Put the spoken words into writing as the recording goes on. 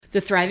The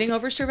Thriving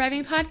Over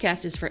Surviving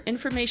podcast is for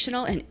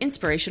informational and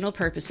inspirational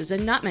purposes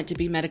and not meant to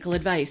be medical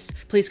advice.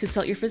 Please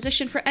consult your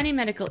physician for any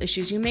medical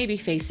issues you may be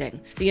facing.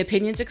 The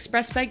opinions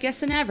expressed by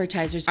guests and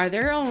advertisers are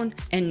their own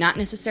and not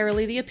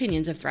necessarily the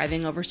opinions of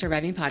Thriving Over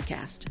Surviving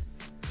podcast.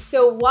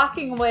 So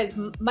walking was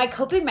my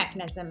coping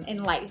mechanism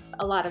in life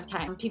a lot of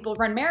time. People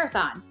run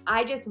marathons.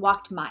 I just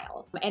walked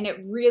miles and it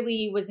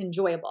really was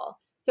enjoyable.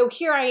 So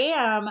here I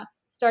am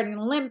starting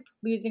to limp,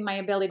 losing my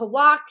ability to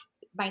walk.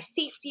 My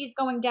safety is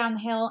going down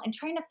the hill and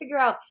trying to figure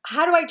out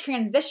how do I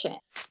transition?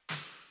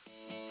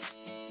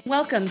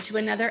 Welcome to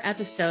another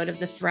episode of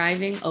the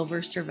Thriving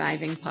Over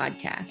Surviving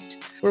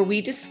podcast, where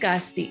we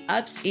discuss the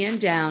ups and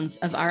downs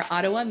of our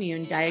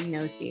autoimmune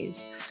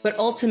diagnoses, but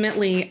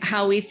ultimately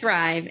how we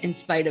thrive in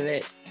spite of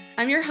it.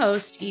 I'm your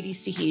host, Edie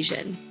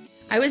Sahesian.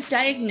 I was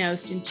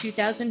diagnosed in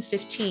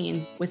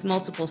 2015 with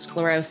multiple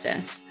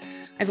sclerosis.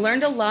 I've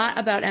learned a lot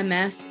about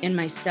MS in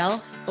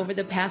myself over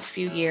the past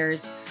few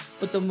years,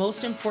 but the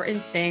most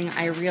important thing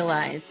I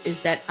realize is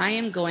that I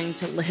am going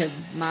to live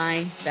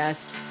my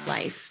best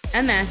life.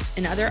 MS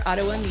and other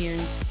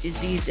autoimmune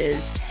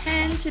diseases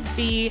tend to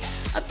be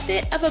a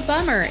bit of a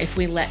bummer if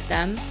we let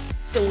them,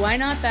 so why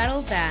not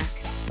battle back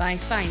by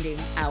finding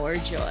our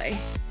joy?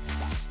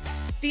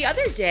 The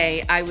other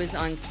day I was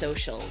on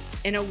socials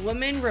and a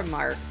woman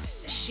remarked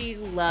she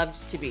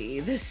loved to be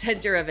the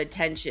center of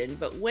attention,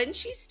 but when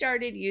she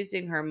started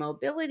using her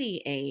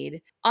mobility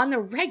aid on the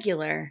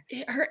regular,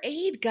 her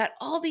aid got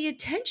all the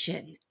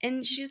attention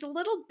and she's a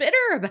little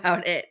bitter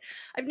about it.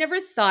 I've never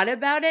thought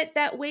about it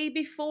that way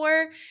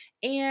before,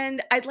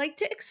 and I'd like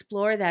to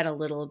explore that a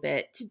little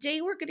bit.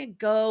 Today, we're going to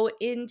go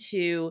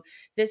into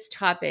this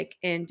topic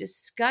and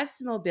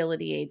discuss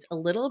mobility aids a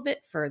little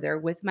bit further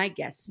with my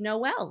guest,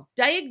 Noelle.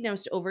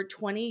 Diagnosed over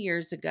 20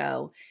 years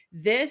ago,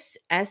 this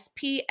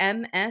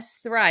SPMS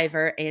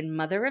thriver and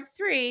mother of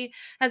three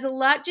has a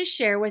lot to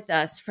share with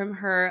us from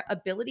her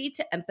ability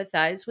to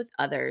empathize with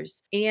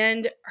others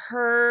and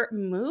her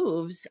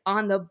moves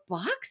on the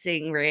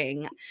boxing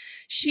ring.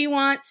 She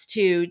wants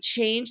to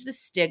change the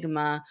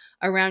stigma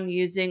around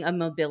using a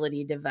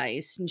mobility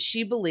device, and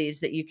she believes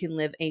that you can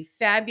live a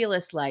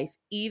fabulous life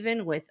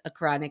even with a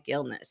chronic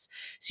illness.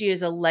 She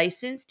is a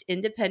licensed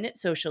independent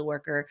social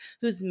worker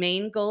whose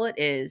main goal it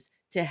is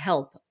to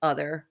help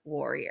other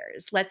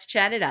warriors. Let's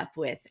chat it up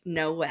with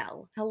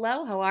Noelle.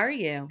 Hello, how are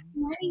you? Good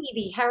morning,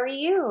 Edie. How are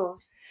you?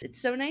 It's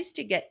so nice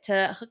to get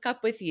to hook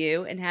up with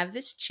you and have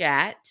this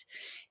chat.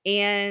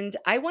 And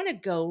I want to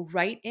go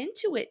right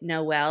into it,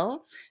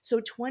 Noelle. So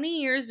 20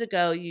 years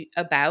ago,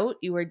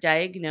 you were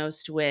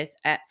diagnosed with,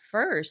 at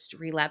first,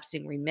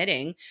 relapsing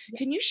remitting.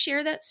 Can you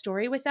share that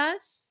story with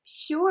us?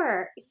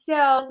 Sure.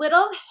 So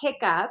little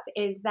hiccup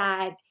is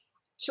that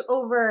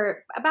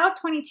over about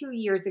 22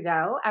 years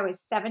ago, I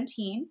was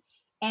 17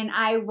 and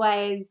I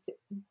was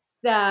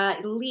the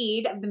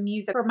lead of the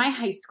music for my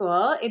high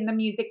school in the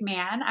Music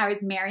Man. I was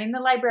Marion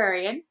the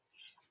librarian.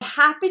 I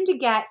happened to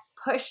get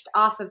pushed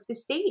off of the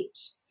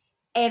stage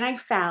and I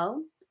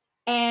fell,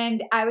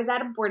 and I was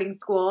at a boarding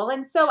school.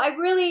 And so I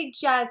really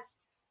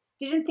just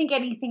didn't think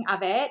anything of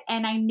it.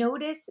 And I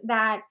noticed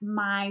that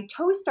my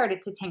toes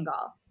started to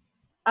tingle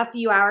a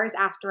few hours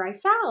after I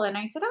fell. And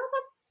I said, oh,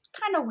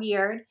 that's kind of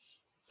weird.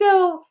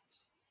 So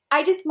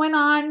I just went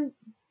on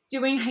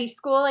doing high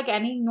school like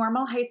any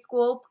normal high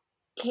school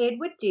kid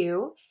would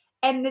do.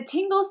 And the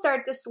tingle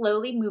started to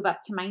slowly move up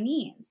to my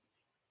knees.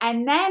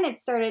 And then it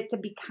started to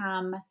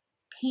become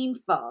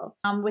painful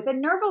with a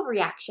nerval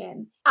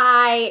reaction.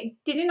 I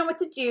didn't know what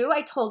to do.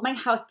 I told my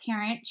house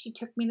parent. She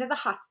took me to the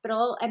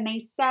hospital and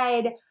they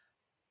said,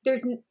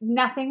 there's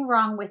nothing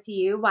wrong with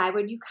you. Why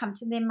would you come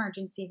to the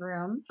emergency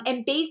room?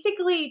 And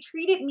basically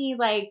treated me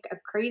like a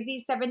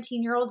crazy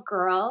 17-year-old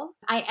girl.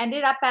 I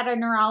ended up at a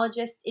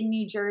neurologist in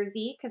New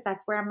Jersey because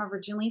that's where I'm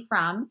originally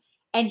from.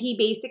 And he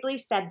basically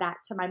said that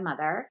to my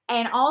mother.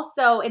 And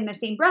also in the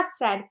same breath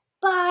said,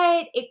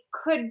 but it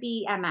could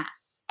be MS.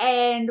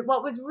 And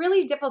what was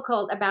really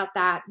difficult about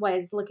that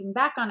was, looking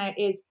back on it,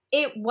 is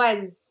it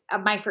was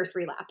my first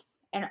relapse.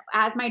 And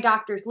as my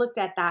doctors looked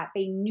at that,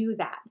 they knew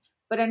that.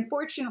 But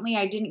unfortunately,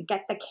 I didn't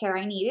get the care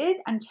I needed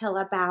until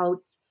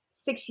about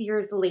 6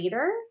 years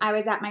later. I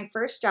was at my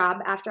first job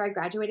after I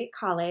graduated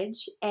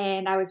college,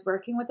 and I was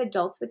working with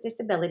adults with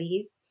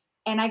disabilities,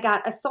 and I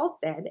got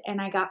assaulted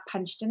and I got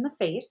punched in the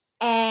face.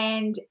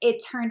 And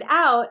it turned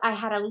out I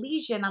had a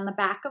lesion on the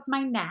back of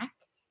my neck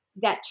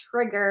that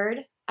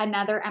triggered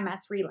another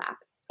MS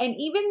relapse. And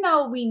even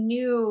though we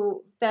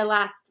knew the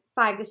last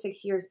 5 to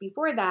 6 years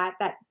before that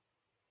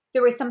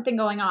there was something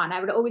going on,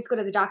 I would always go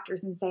to the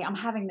doctors and say, I'm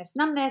having this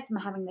numbness,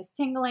 I'm having this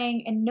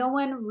tingling, and no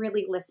one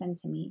really listened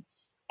to me.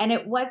 And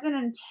it wasn't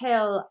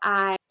until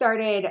I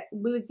started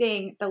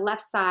losing the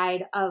left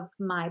side of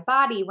my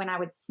body when I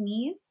would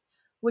sneeze,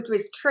 which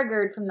was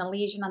triggered from the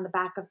lesion on the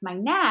back of my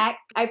neck,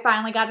 I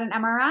finally got an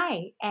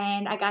MRI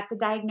and I got the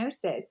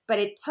diagnosis. But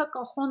it took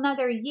a whole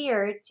nother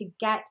year to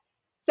get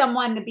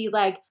someone to be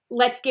like,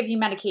 let's give you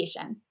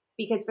medication.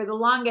 Because for the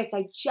longest,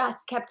 I just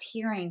kept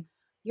hearing,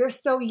 you're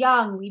so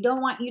young. We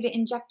don't want you to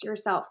inject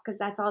yourself, because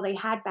that's all they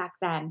had back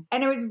then.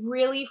 And it was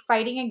really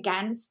fighting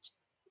against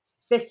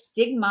the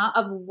stigma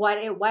of what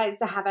it was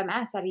to have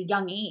MS at a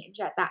young age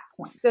at that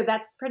point. So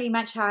that's pretty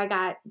much how I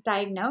got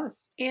diagnosed.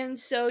 And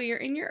so you're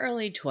in your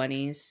early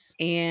 20s,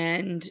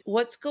 and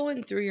what's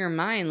going through your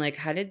mind? Like,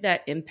 how did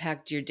that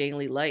impact your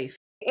daily life?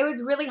 It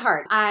was really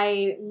hard.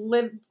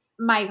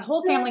 My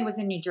whole family was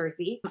in New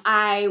Jersey.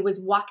 I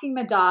was walking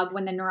the dog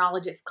when the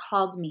neurologist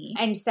called me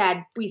and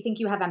said, "We think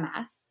you have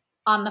MS,"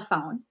 on the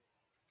phone.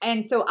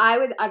 And so I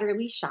was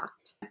utterly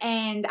shocked.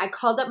 And I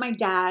called up my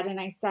dad and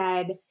I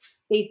said,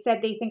 "They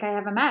said they think I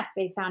have MS.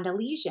 They found a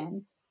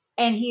lesion."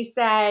 And he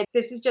said,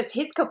 "This is just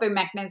his coping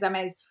mechanism,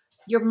 is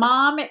your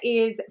mom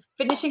is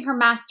finishing her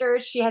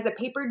master's. She has a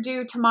paper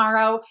due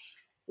tomorrow.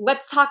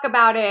 Let's talk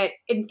about it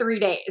in 3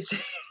 days."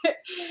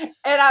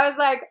 And I was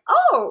like,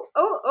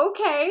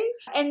 okay.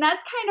 And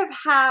that's kind of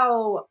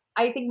how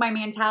I think my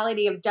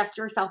mentality of dust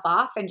yourself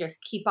off and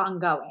just keep on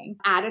going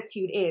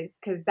attitude is,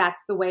 because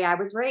that's the way I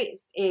was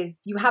raised, is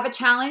you have a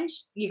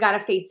challenge, you got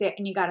to face it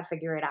and you got to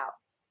figure it out.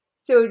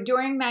 So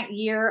during that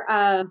year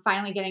of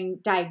finally getting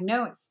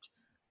diagnosed,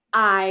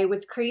 I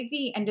was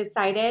crazy and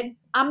decided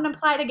I'm going to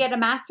apply to get a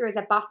master's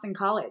at Boston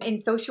College in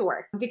social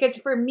work, because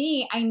for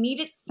me, I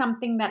needed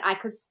something that I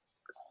could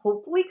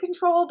hopefully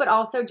control, but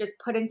also just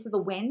put into the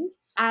wind.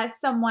 As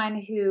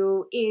someone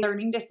who is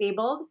learning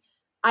disabled,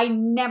 I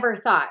never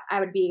thought I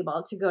would be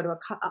able to go to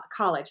a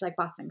college like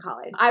Boston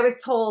College. I was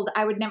told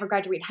I would never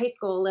graduate high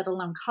school, let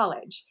alone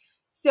college.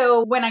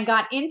 So when I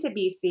got into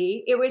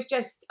BC, it was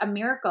just a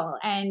miracle.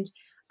 And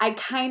I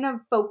kind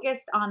of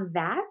focused on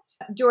that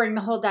during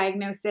the whole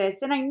diagnosis.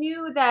 And I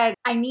knew that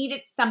I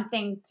needed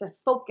something to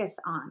focus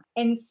on.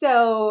 And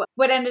so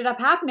what ended up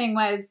happening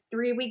was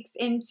 3 weeks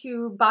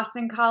into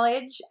Boston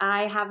College,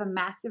 I have a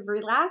massive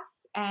relapse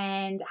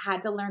and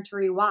had to learn to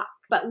rewalk.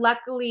 But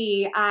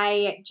luckily,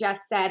 I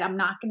just said, I'm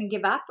not going to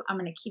give up. I'm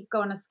going to keep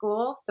going to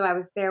school. So I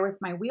was there with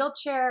my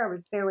wheelchair. I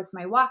was there with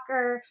my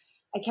walker.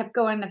 I kept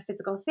going to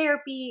physical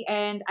therapy,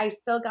 and I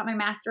still got my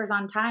master's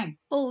on time.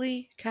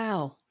 Holy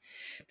cow.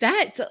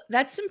 That's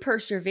some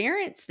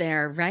perseverance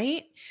there,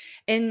 right?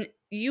 And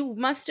you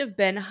must have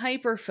been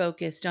hyper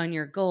focused on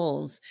your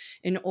goals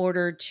in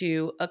order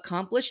to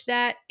accomplish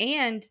that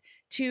and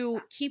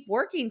to keep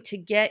working to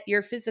get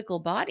your physical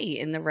body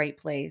in the right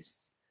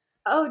place.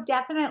 Oh,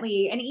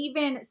 definitely. And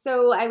even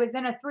so, I was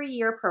in a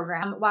 3-year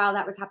program while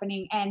that was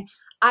happening. And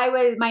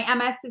my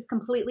MS was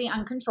completely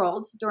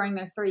uncontrolled during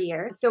those 3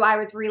 years. So I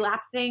was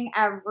relapsing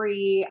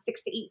every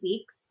 6 to 8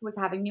 weeks, was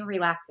having new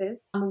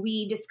relapses.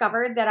 We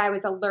discovered that I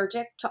was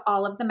allergic to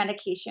all of the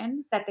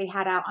medication that they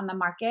had out on the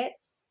market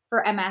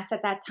for MS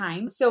at that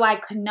time. So I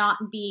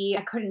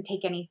couldn't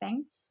take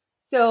anything.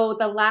 So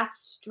the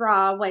last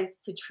straw was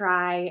to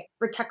try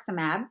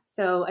rituximab,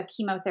 so a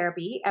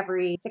chemotherapy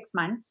every 6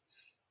 months.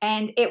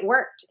 And it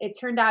worked. It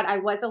turned out I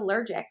was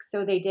allergic.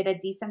 So they did a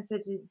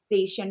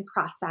desensitization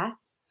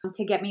process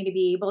to get me to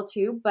be able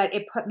to, but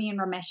it put me in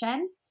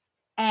remission.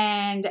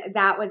 And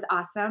that was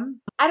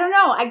awesome. I don't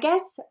know. I guess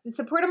the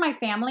support of my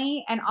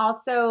family and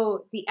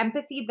also the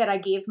empathy that I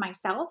gave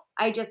myself,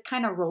 I just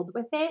kind of rolled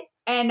with it.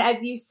 And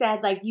as you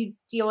said, like, you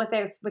deal with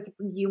it with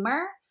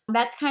humor.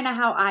 That's kind of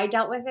how I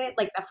dealt with it.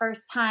 Like, the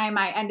first time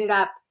I ended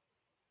up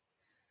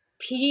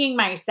peeing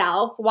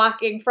myself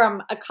walking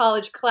from a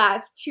college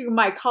class to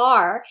my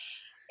car.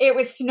 It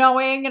was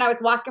snowing and I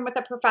was walking with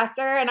a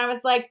professor and I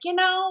was like,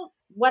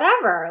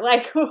 whatever.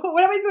 Like,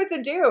 what am I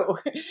supposed to do?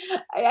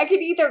 I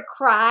could either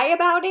cry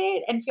about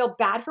it and feel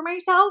bad for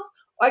myself,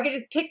 or I could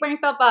just pick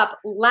myself up,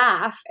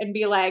 laugh, and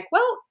be like,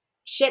 well,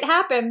 shit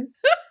happens.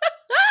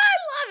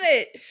 I love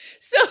it.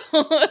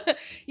 So,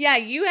 yeah,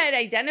 you had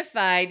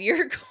identified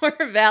your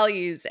core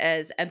values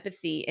as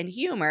empathy and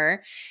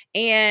humor.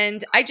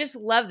 And I just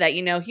love that.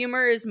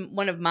 Humor is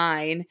one of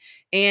mine.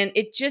 And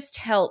it just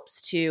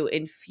helps to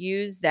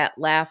infuse that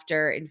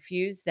laughter,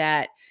 infuse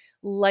that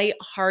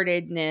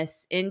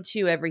lightheartedness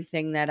into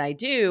everything that I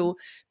do,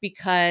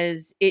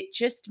 because it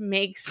just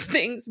makes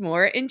things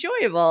more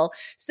enjoyable.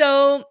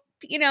 So,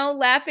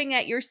 laughing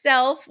at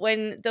yourself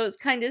when those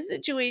kind of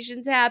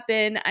situations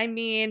happen, I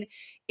mean,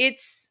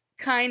 it's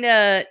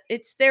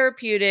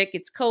therapeutic,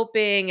 it's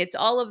coping, it's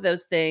all of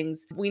those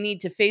things. We need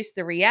to face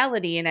the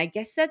reality. And I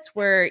guess that's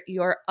where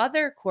your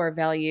other core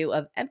value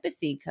of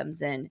empathy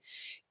comes in.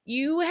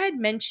 You had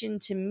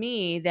mentioned to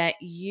me that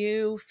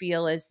you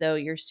feel as though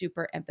you're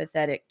super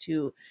empathetic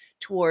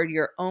toward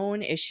your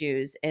own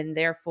issues, and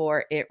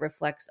therefore it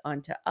reflects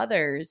onto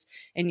others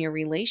and your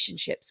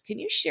relationships. Can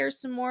you share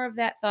some more of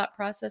that thought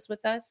process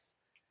with us?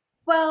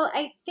 Well,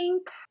 I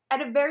think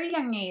at a very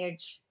young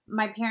age,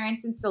 my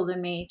parents instilled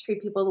in me,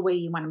 treat people the way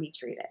you want to be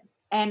treated.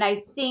 And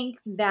I think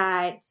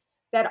that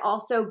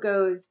also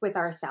goes with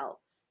ourselves.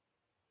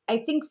 I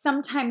think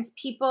sometimes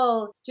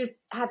people just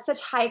have such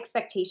high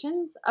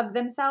expectations of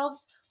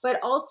themselves,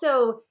 but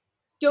also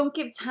don't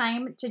give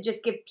time to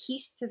just give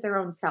peace to their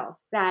own self,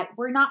 that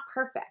we're not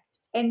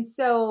perfect. And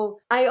so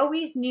I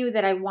always knew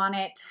that I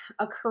wanted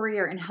a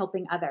career in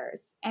helping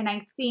others. And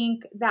I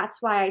think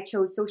that's why I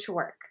chose social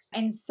work.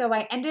 And so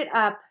I ended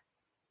up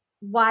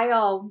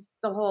while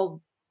the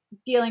whole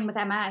dealing with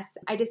MS,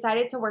 I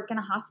decided to work in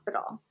a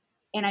hospital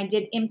and I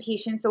did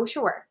inpatient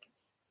social work.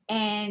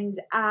 And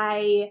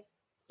I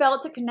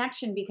felt a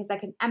connection because I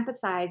could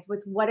empathize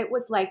with what it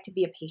was like to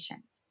be a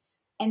patient.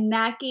 And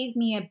that gave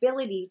me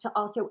ability to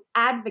also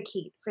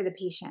advocate for the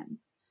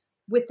patients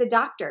with the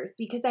doctors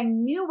because I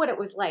knew what it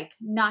was like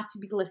not to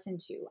be listened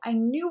to. I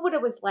knew what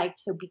it was like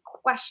to be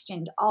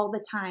questioned all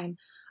the time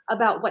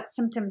about what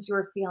symptoms you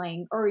were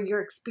feeling or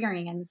your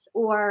experience,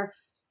 or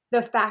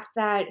the fact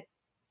that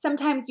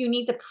sometimes you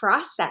need to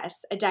process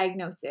a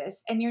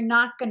diagnosis and you're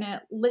not going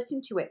to listen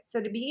to it. So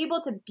to be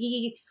able to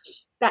be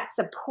that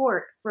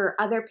support for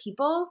other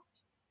people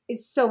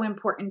is so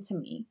important to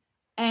me.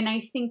 And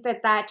I think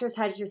that that just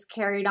has just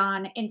carried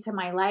on into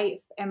my life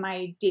and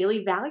my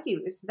daily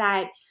values,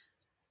 that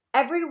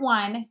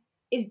everyone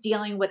is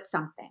dealing with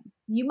something.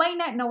 You might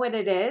not know what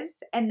it is,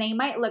 and they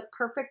might look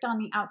perfect on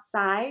the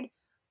outside,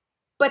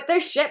 but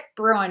there's shit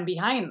brewing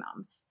behind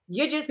them.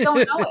 You just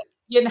don't know it,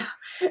 you know?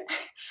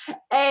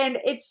 And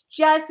it's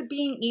just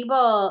being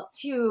able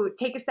to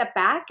take a step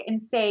back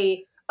and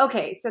say,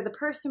 okay, so the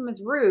person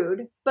was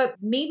rude, but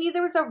maybe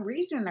there was a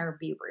reason they'd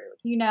be rude,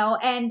 you know?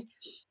 And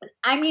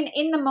I mean,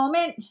 in the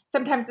moment,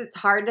 sometimes it's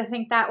hard to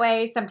think that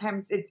way.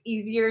 Sometimes it's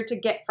easier to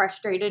get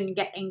frustrated and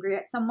get angry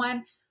at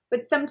someone.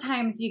 But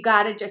sometimes you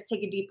got to just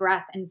take a deep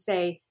breath and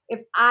say,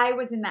 if I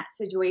was in that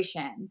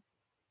situation,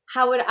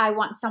 how would I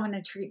want someone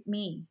to treat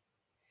me?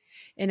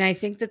 And I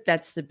think that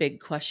that's the big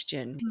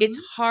question. It's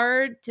Mhm.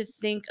 hard to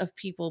think of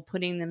people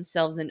putting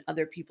themselves in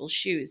other people's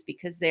shoes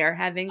because they are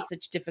having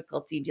such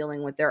difficulty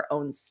dealing with their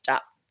own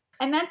stuff.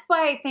 And that's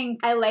why I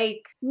think I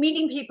like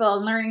meeting people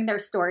and learning their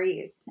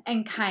stories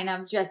and kind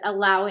of just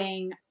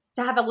allowing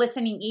to have a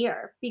listening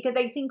ear, because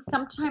I think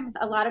sometimes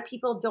a lot of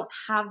people don't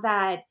have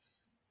that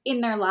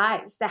in their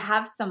lives, to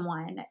have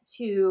someone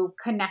to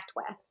connect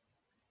with.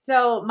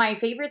 So, my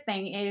favorite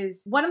thing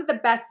is, one of the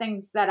best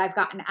things that I've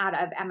gotten out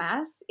of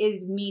MS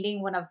is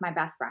meeting one of my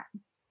best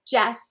friends.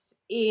 Jess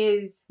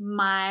is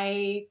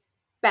my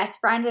best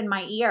friend in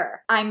my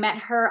ear. I met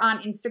her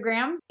on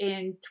Instagram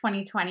in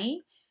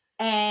 2020,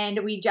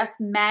 and we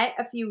just met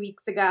a few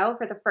weeks ago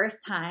for the first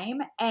time.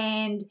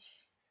 And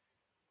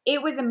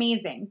it was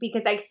amazing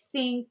because I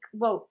think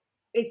what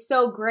is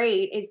so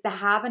great is to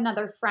have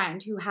another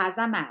friend who has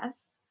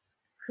MS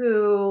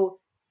who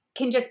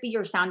can just be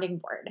your sounding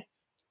board.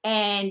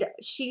 And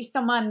she's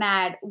someone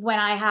that when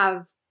I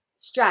have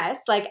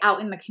stress, like out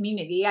in the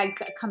community, I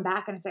come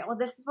back and say, "Oh,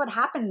 this is what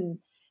happened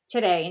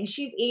today." And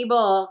she's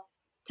able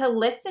to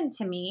listen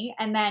to me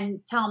and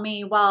then tell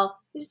me, "Well,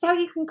 this is how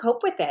you can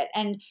cope with it.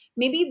 And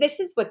maybe this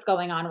is what's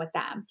going on with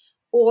them."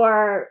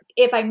 Or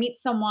if I meet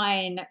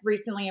someone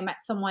recently, I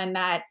met someone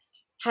that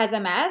has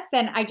MS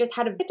and I just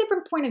had a bit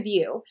different point of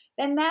view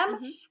than them.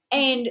 Mhm.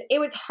 And it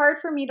was hard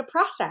for me to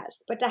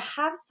process, but to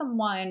have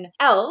someone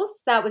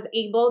else that was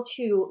able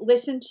to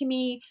listen to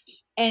me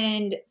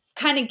and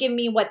kind of give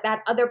me what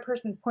that other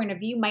person's point of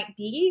view might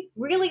be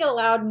really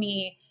allowed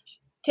me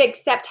to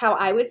accept how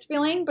I was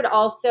feeling, but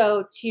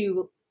also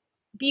to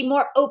be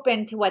more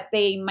open to what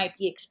they might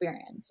be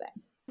experiencing.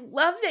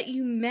 Love that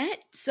you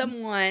met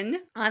someone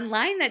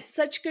online that's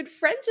such good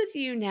friends with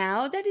you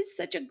now. That is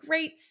such a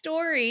great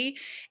story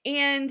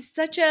and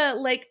such a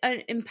like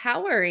an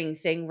empowering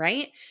thing,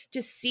 right?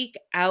 To seek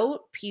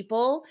out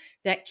people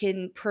that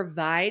can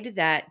provide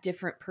that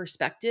different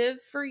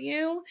perspective for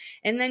you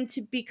and then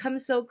to become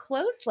so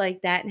close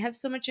like that and have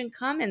so much in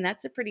common.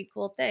 That's a pretty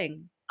cool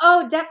thing.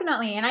 Oh,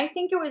 definitely. And I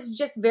think it was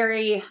just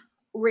very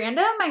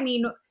random. I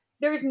mean,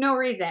 there's no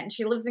reason.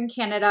 She lives in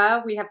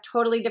Canada. We have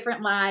totally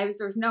different lives.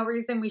 There's no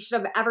reason we should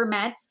have ever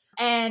met.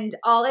 And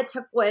all it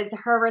took was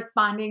her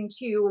responding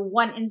to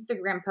one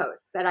Instagram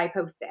post that I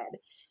posted.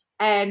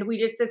 And we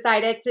just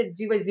decided to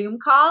do a Zoom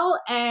call,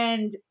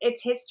 and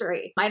it's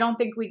history. I don't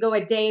think we go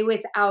a day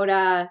without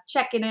a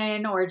checking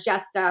in or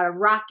just a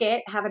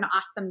rocket, have an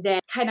awesome day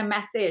kind of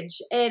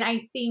message. And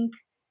I think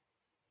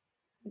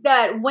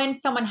that when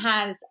someone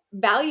has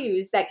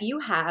values that you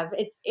have,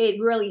 it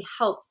really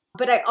helps.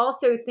 But I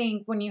also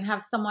think when you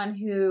have someone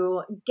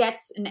who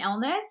gets an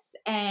illness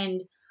and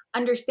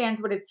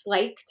understands what it's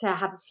like to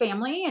have a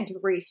family and to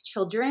raise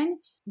children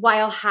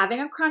while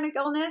having a chronic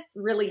illness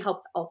really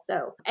helps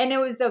also. And it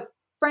was a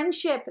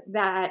friendship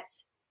that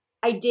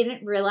I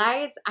didn't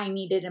realize I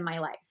needed in my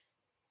life,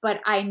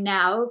 but I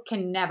now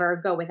can never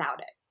go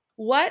without it.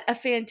 What a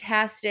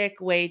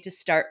fantastic way to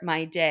start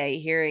my day,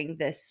 hearing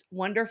this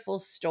wonderful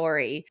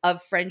story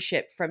of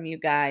friendship from you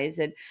guys.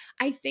 And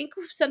I think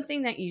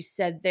something that you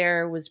said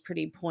there was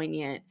pretty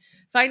poignant.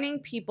 Finding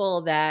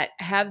people that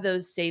have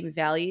those same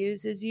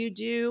values as you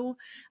do,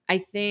 I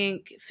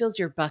think fills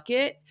your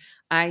bucket.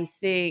 I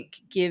think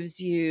gives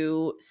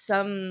you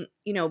some,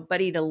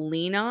 buddy to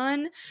lean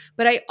on.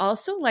 But I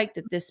also like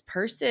that this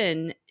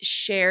person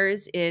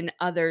shares in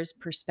others'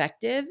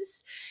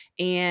 perspectives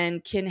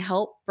and can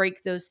help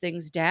break those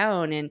things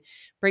down and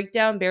break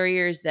down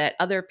barriers that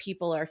other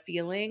people are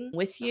feeling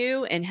with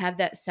you and have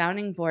that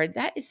sounding board.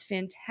 That is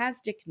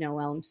fantastic,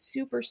 Noelle. I'm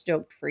super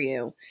stoked for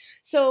you.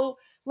 So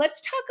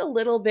let's talk a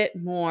little bit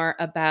more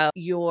about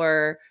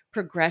your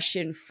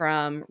progression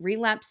from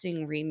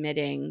relapsing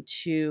remitting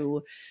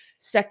to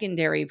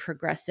secondary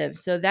progressive.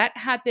 So that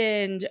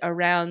happened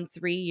around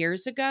 3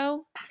 years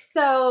ago.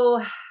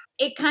 So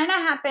it kind of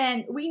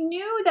happened. We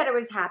knew that it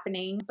was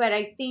happening, but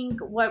I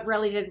think what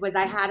really did was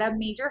I had a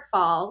major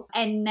fall.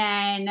 And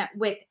then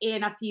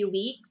within a few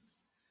weeks,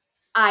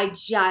 I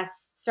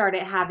just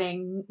started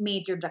having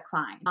major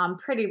decline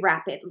pretty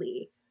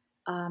rapidly.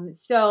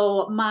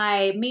 So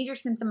my major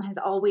symptom has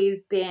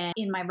always been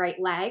in my right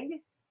leg,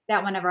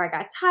 that whenever I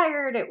got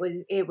tired,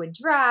 it would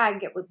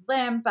drag, it would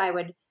limp, I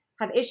would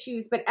have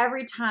issues. But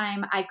every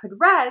time I could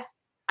rest,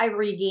 I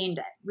regained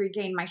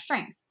my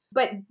strength.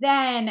 But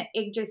then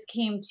it just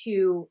came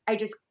to,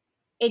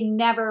 it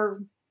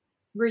never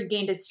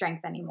regained its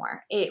strength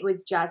anymore. It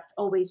was just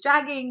always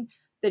dragging.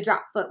 The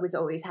drop foot was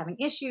always having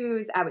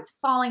issues. I was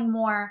falling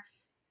more.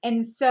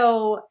 And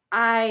so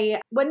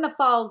when the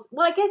falls,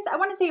 well, I guess I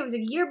want to say it was a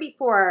year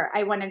before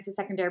I went into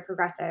secondary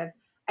progressive,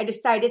 I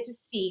decided to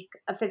seek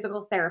a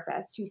physical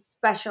therapist who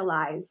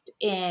specialized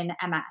in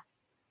MS.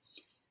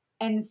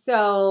 And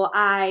so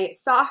I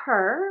saw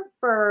her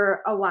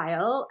for a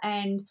while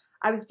and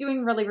I was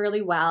doing really,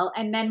 really well.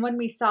 And then when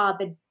we saw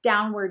the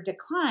downward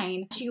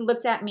decline, she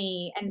looked at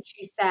me and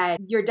she said,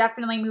 "You're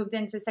definitely moved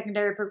into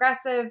secondary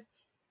progressive."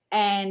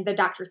 And the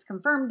doctors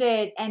confirmed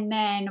it. And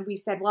then we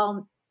said,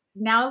 well,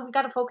 now we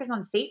got to focus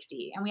on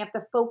safety and we have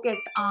to focus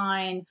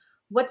on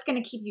what's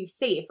going to keep you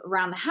safe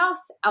around the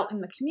house, out in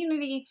the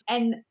community.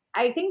 And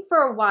I think for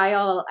a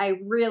while, I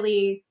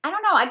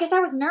don't know, I guess I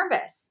was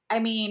nervous. I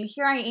mean,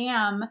 here I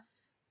am,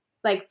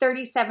 like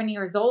 37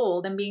 years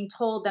old and being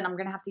told that I'm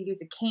going to have to use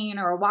a cane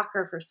or a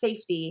walker for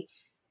safety.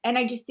 And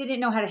I just didn't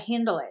know how to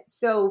handle it.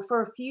 So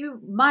for a few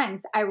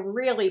months, I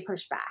really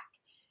pushed back.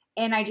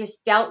 And I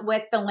just dealt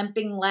with the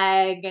limping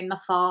leg and the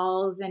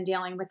falls and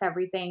dealing with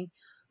everything.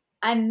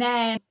 And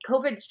then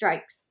COVID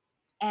strikes.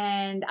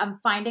 And I'm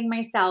finding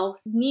myself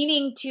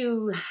needing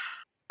to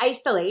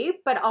isolate,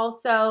 but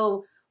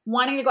also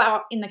wanting to go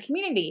out in the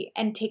community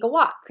and take a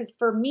walk. Because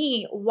for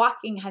me,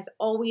 walking has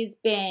always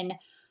been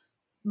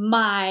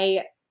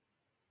my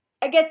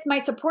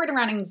support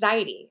around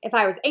anxiety. If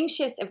I was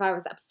anxious, if I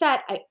was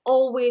upset, I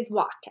always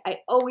walked. I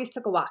always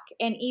took a walk.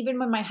 And even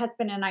when my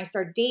husband and I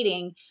started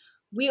dating,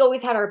 we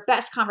always had our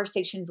best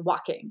conversations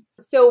walking.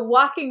 So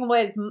walking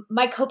was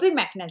my coping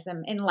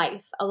mechanism in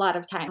life a lot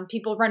of time.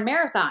 People run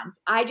marathons.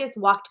 I just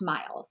walked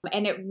miles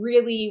and it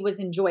really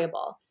was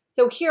enjoyable.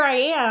 So here I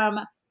am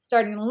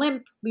starting to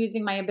limp,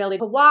 losing my ability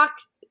to walk.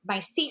 My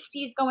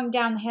safety is going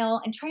down the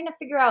hill and trying to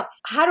figure out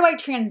how do I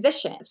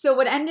transition. So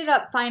what ended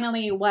up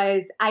finally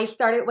was I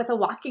started with a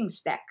walking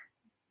stick.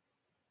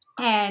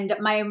 And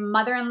my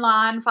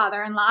mother-in-law and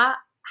father-in-law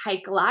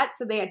hike a lot.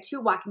 So they had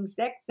 2 walking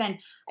sticks. And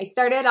I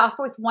started off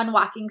with 1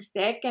 walking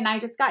stick and I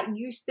just got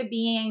used to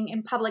being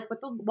in public with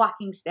a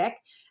walking stick.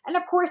 And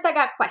of course I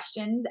got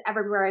questions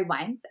everywhere I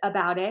went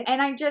about it.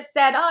 And I just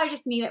said, oh, I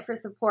just need it for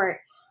support.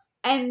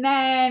 And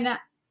then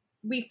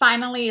we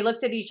finally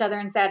looked at each other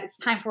and said, it's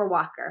time for a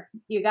walker.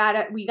 We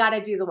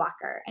gotta do the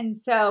walker. And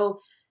so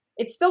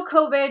it's still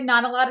COVID,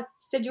 not a lot of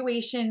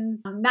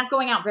situations, not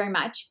going out very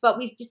much, but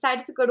we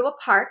decided to go to a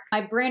park.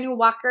 My brand new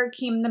walker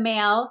came in the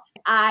mail.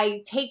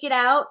 I take it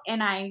out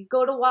and I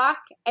go to walk.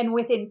 And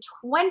within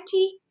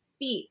 20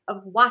 feet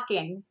of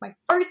walking, my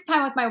first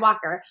time with my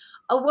walker,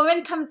 a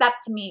woman comes up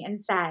to me and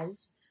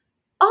says,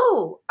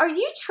 "Oh, are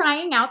you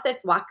trying out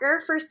this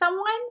walker for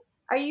someone?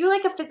 Are you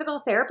like a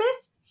physical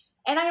therapist?"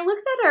 And I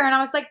looked at her and I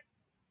was like,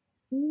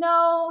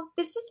 "No,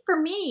 this is for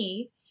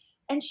me."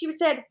 And she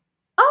said,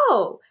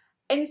 "Oh."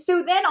 And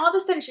so then all of a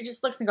sudden she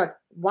just looks and goes,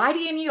 "Why do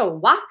you need a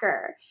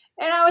walker?"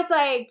 And I was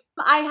like,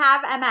 "I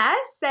have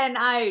MS and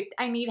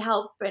I need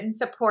help and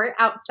support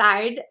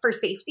outside for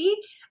safety."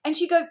 And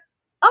she goes,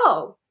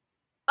 "Oh,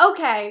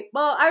 okay.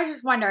 Well, I was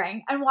just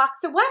wondering," and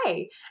walks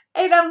away.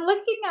 And I'm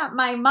looking at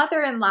my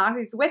mother-in-law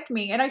who's with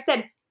me and I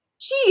said,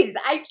 "Geez,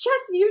 I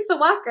just used the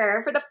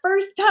walker for the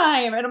first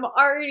time and I'm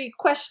already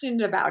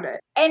questioned about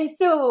it." And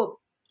so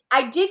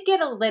I did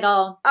get a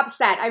little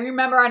upset. I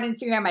remember on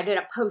Instagram, I did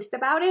a post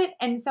about it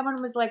and someone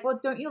was like, "Well,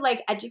 don't you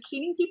like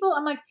educating people?"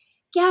 I'm like,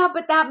 yeah,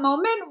 but that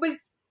moment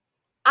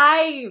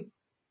I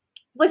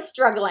was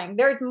struggling.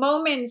 There's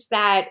moments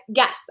that,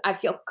 yes, I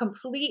feel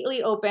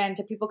completely open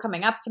to people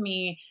coming up to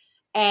me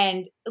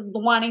and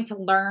wanting to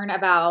learn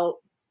about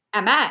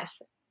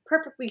MS.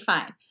 Perfectly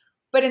fine.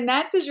 But in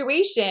that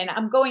situation,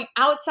 I'm going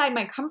outside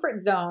my comfort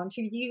zone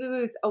to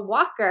use a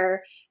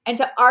walker and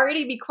to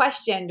already be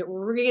questioned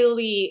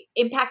really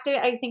impacted,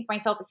 I think, my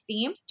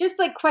self-esteem. Just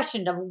like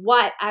questioned of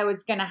what I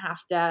was going to have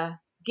to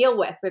deal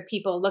with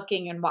people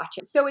looking and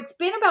watching. So it's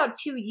been about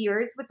 2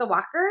 years with the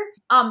walker.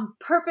 I'm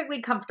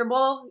perfectly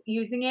comfortable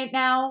using it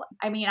now.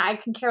 I mean, I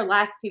can care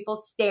less. People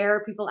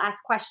stare, people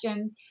ask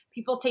questions,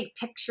 people take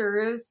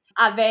pictures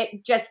of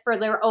it just for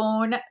their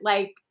own,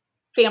 like,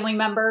 family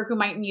member who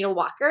might need a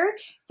walker.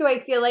 So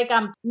I feel like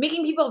I'm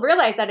making people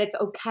realize that it's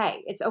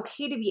okay. It's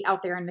okay to be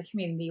out there in the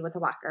community with a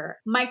walker.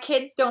 My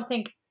kids don't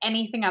think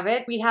anything of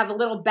it. We have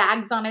little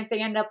bags on it. They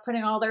end up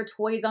putting all their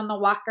toys on the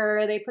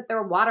walker. They put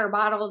their water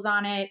bottles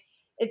on it.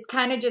 It's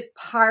kind of just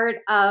part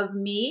of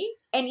me.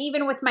 And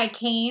even with my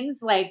canes,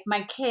 like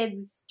my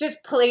kids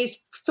just play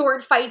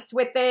sword fights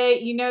with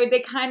it. You know,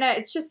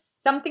 it's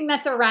just something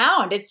that's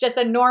around. It's just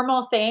a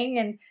normal thing.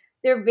 And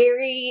they're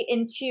very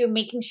into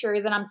making sure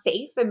that I'm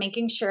safe and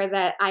making sure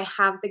that I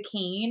have the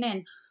cane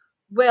and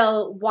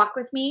will walk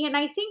with me. And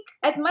I think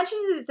as much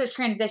as it's a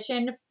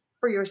transition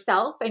for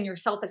yourself and your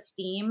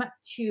self-esteem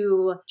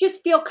to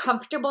just feel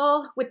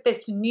comfortable with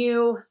this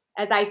new,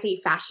 as I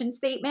say, fashion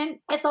statement,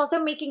 it's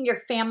also making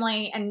your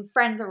family and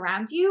friends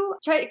around you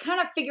try to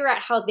kind of figure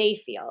out how they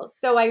feel.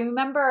 So I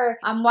remember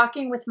I'm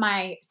walking with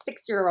my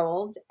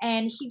 6-year-old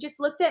and he just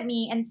looked at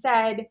me and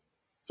said,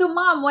 "So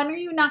Mom, when are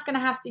you not going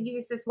to have to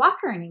use this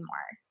walker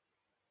anymore?"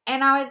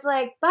 And I was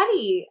like,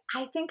 "Buddy,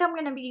 I think I'm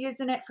going to be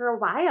using it for a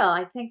while.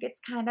 I think it's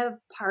kind of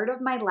part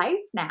of my life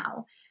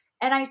now."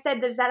 And I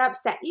said, "Does that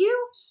upset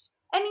you?"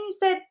 And he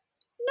said, "No,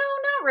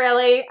 not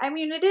really. I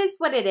mean, it is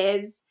what it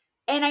is."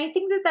 And I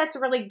think that that's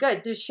really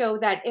good to show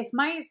that if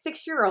my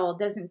 6-year-old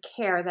doesn't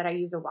care that I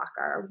use a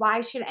walker,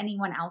 why should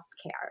anyone else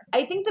care?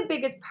 I think the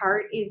biggest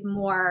part is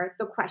more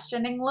the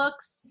questioning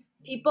looks.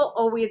 People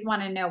always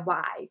want to know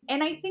why.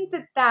 And I think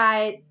that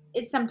that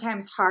is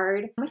sometimes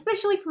hard,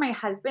 especially for my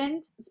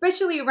husband,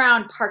 especially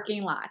around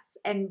parking lots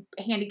and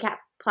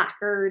handicap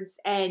placards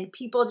and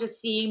people just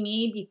seeing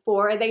me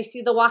before they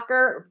see the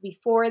walker,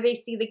 before they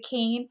see the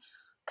cane,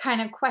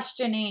 kind of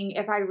questioning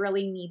if I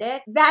really need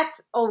it.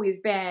 That's always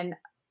been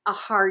a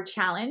hard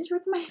challenge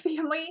with my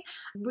family.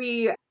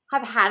 We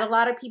have had a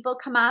lot of people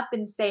come up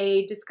and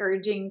say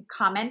discouraging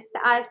comments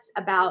to us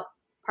about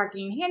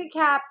parking and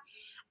handicap,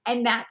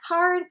 and that's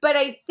hard, but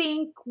I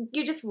think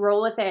you just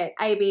roll with it.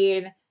 I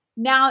mean,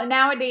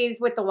 nowadays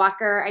with the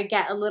walker, I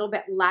get a little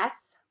bit less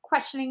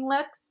questioning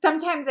looks.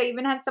 Sometimes I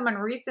even had someone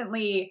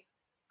recently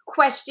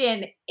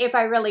question if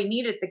I really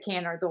needed the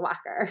can or the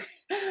walker,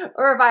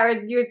 or if I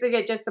was using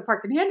it just to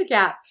park and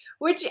handicap,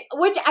 which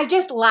I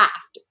just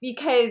laughed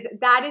because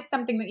that is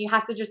something that you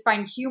have to just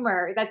find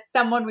humor that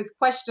someone was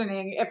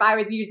questioning if I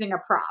was using a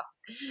prop.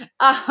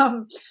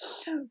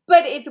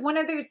 But it's one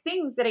of those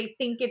things that I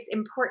think it's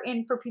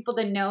important for people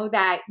to know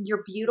that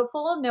you're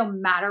beautiful no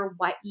matter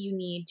what you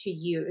need to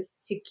use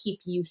to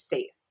keep you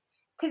safe.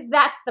 Because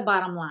that's the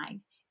bottom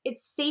line.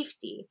 It's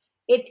safety.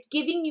 It's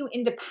giving you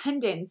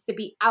independence to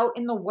be out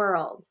in the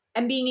world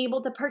and being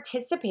able to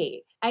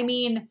participate. I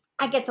mean,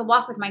 I get to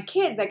walk with my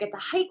kids. I get to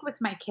hike with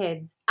my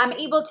kids. I'm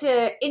able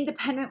to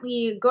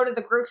independently go to the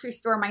grocery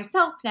store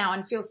myself now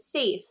and feel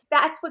safe.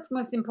 That's what's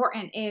most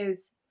important,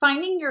 is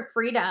finding your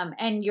freedom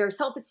and your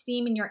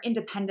self-esteem and your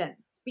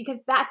independence, because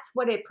that's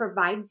what it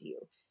provides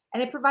you.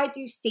 And it provides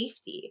you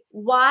safety.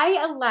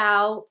 Why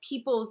allow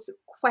people's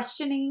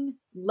questioning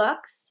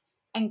looks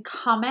and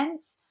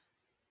comments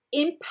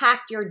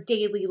impact your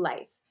daily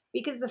life?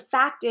 Because the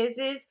fact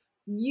is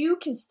you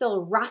can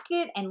still rock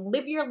it and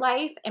live your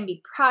life and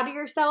be proud of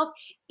yourself,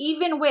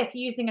 even with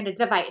using a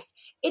device.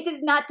 It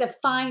does not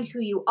define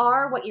who you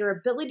are, what your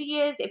ability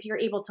is, if you're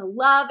able to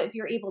love, if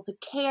you're able to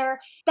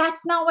care.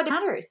 That's not what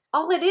matters.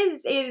 All it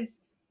is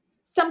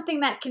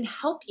something that can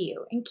help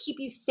you and keep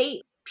you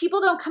safe.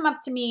 People don't come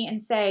up to me and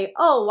say,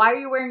 "Oh, why are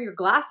you wearing your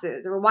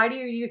glasses?" or "Why do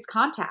you use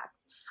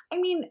contacts?" I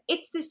mean,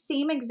 it's the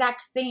same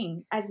exact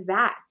thing as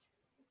that.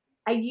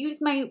 I use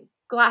my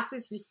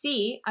glasses to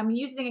see. I'm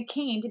using a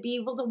cane to be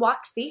able to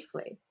walk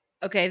safely.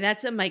 Okay,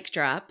 that's a mic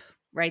drop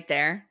right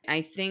there.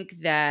 I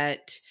think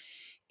that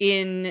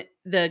in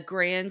the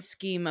grand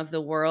scheme of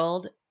the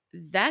world,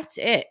 that's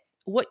it.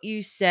 What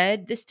you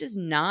said, this does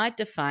not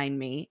define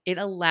me. It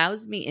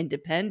allows me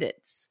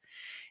independence.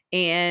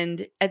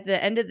 And at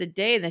the end of the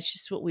day, that's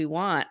just what we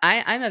want.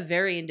 I'm a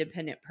very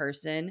independent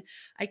person.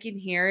 I can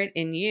hear it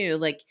in you.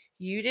 Like,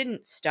 you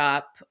didn't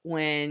stop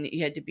when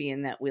you had to be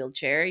in that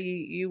wheelchair.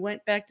 You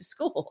went back to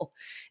school.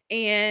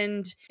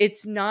 And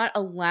it's not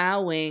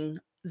allowing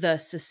the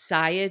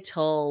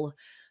societal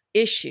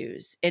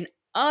issues and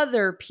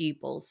other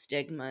people's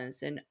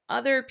stigmas and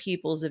other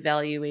people's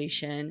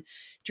evaluation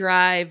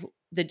drive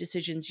the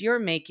decisions you're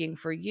making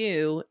for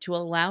you to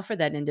allow for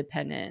that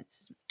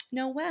independence.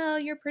 Noelle,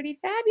 you're pretty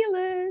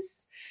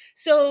fabulous.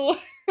 So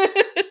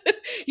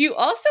you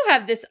also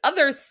have this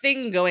other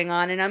thing going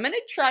on, and I'm going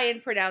to try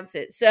and pronounce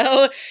it.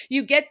 So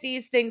you get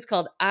these things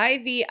called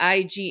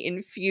IVIG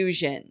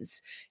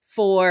infusions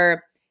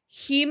for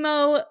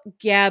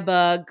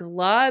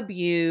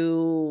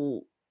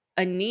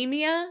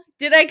hemogammaglobulinemia.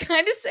 Did I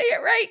kind of say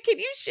it right? Can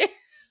you share?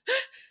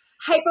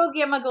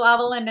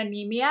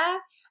 Hypogammaglobulinemia.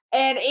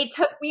 And it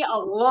took me a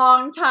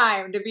long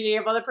time to be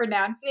able to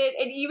pronounce it.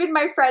 And even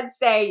my friends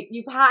say,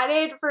 "You've had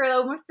it for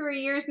almost 3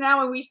 years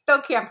now and we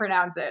still can't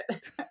pronounce it."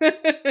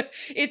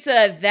 It's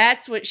a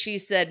 "that's what she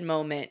said"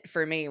 moment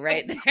for me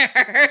right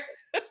there.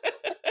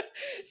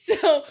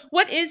 So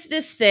what is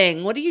this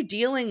thing? What are you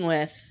dealing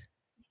with?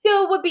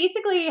 So what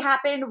basically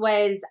happened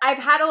was I've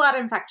had a lot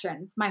of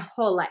infections my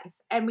whole life,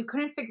 and we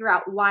couldn't figure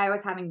out why I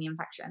was having the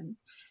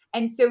infections.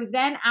 And so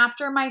then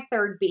after my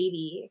third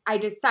baby, I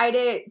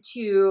decided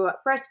to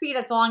breastfeed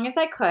as long as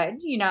I could,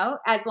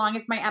 as long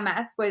as my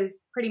MS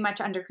was pretty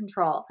much under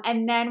control.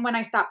 And then when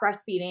I stopped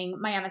breastfeeding,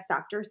 my MS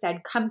doctor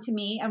said, come to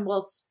me and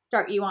we'll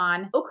start you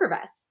on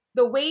Ocrevus.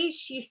 The way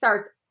she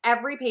starts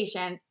every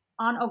patient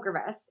on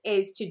Ocrevus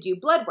is to do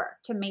blood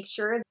work to make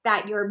sure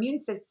that your immune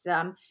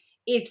system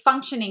is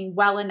functioning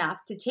well enough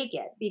to take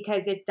it,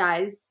 because it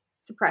does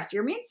suppress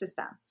your immune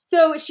system.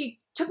 So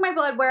she took my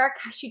blood work,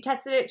 she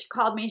tested it, she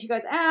called me, she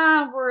goes,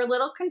 we're a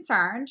little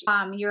concerned.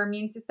 Your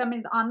immune system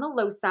is on the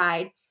low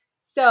side.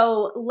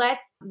 So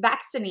let's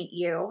vaccinate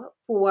you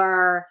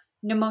for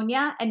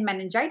pneumonia and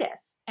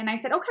meningitis. And I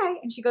said, okay.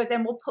 And she goes,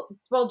 and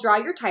we'll draw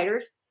your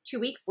titers 2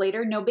 weeks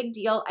later. No big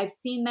deal. I've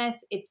seen this.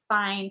 It's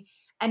fine.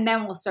 And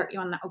then we'll start you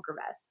on the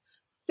Ocrevus.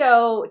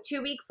 So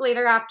 2 weeks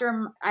later,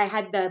 after I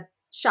had the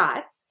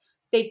shots,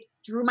 they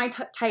drew my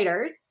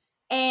titers,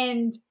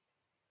 and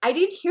I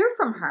didn't hear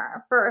from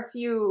her for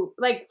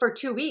for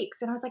 2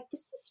 weeks. And I was like, this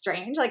is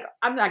strange. Like,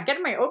 I'm not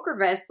getting my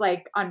Ocrevus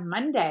on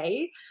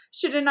Monday.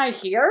 Shouldn't I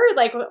hear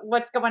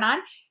what's going on?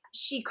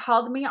 She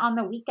called me on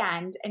the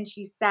weekend and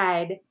she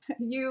said,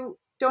 you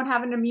don't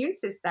have an immune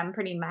system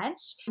pretty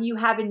much. You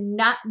have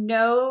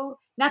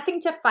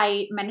nothing to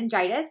fight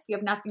meningitis. You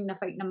have nothing to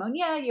fight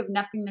pneumonia. You have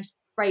nothing to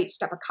fight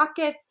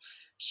streptococcus.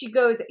 She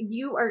goes,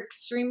 you are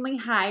extremely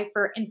high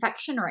for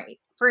infection rate,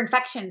 for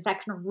infections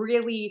that can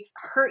really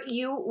hurt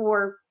you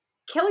or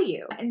kill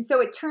you. And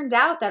so it turned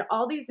out that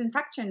all these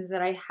infections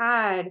that I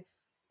had,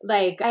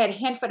 I had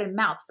hand, foot, and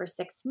mouth for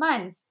 6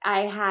 months.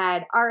 I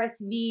had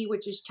RSV,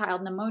 which is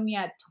child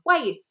pneumonia,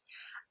 twice.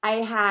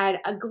 I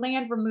had a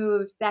gland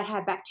removed that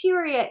had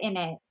bacteria in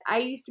it. I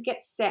used to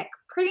get sick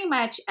pretty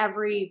much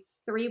every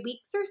 3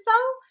 weeks or so.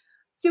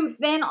 So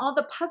then all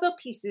the puzzle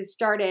pieces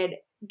started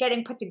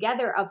getting put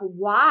together of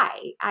why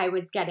I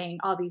was getting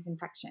all these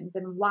infections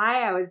and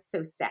why I was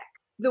so sick.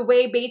 The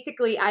way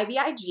basically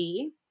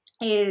IVIG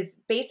is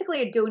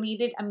basically a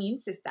donated immune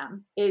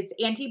system. It's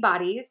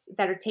antibodies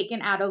that are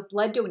taken out of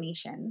blood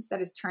donations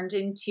that is turned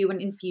into an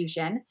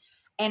infusion.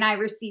 And I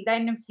receive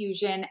that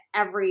infusion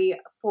every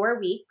 4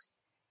 weeks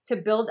to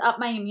build up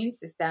my immune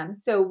system.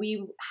 So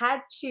we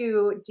had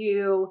to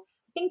do,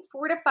 I think,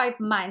 4 to 5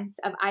 months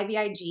of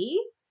IVIG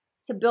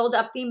to build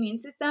up the immune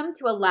system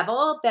to a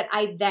level that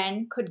I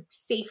then could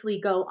safely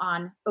go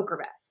on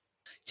Ocrevus.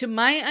 To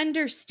my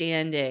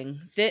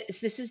understanding,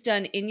 this is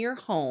done in your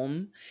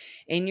home,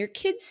 and your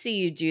kids see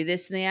you do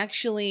this, and they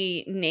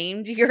actually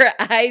named your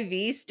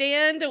IV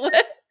stand.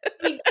 What?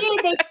 They did.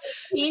 They keep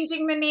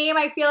changing the name.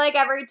 I feel like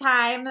every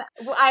time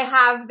I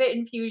have the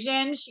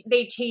infusion,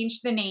 they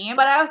change the name.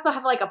 But I also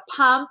have a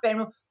pump,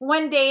 and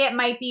one day it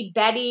might be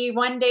Betty,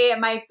 one day it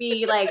might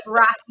be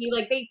Rocky.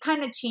 They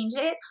kind of change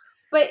it.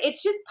 But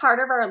it's just part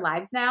of our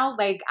lives now.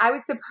 I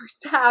was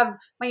supposed to have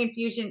my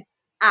infusion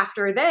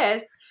after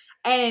this,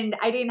 and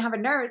I didn't have a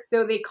nurse.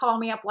 So they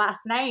called me up last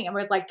night and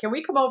was like, can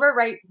we come over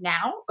right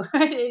now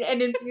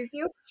and infuse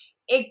you?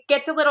 It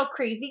gets a little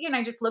crazy, and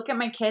I just look at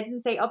my kids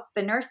and say, oh,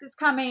 the nurse is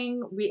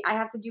coming. I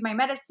have to do my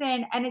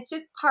medicine. And it's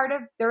just part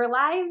of their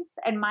lives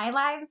and my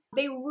lives.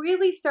 They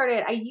really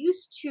started, I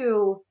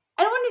don't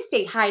want to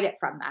say hide it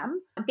from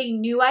them. They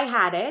knew I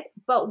had it,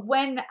 but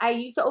when I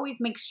used to always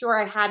make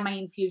sure I had my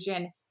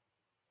infusion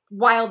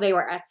while they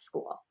were at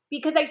school,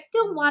 because I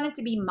still wanted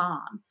to be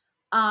mom.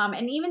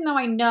 And even though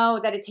I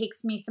know that it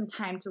takes me some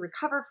time to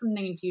recover from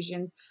the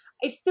infusions,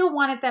 I still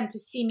wanted them to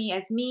see me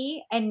as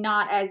me and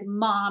not as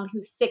mom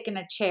who's sick in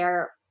a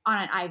chair on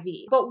an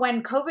IV. But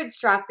when COVID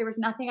struck, there was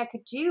nothing I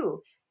could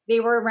do. They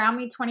were around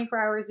me 24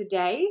 hours a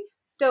day,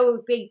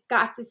 so they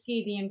got to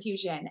see the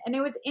infusion. And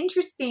it was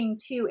interesting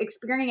to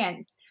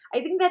experience.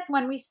 I think that's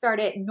when we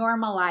started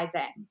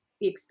normalizing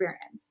the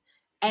experience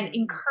and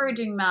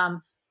encouraging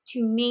them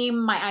to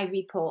name my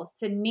IV pulse,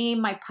 to name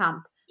my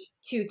pump,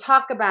 to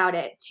talk about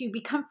it, to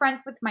become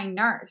friends with my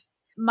nurse.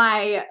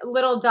 My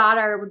little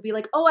daughter would be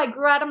like, oh, I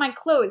grew out of my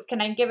clothes.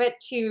 Can I give it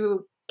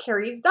to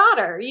Carrie's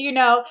daughter?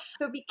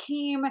 So it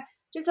became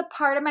just a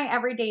part of my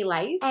everyday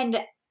life. And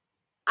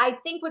I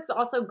think what's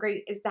also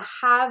great is to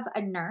have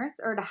a nurse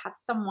or to have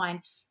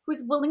someone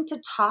who's willing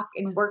to talk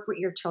and work with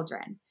your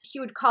children. She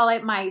would call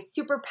it my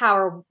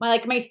superpower, my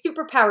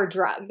superpower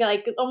drug,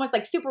 almost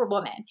like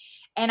Superwoman.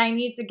 And I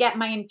need to get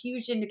my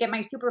infusion to get my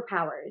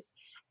superpowers.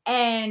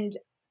 And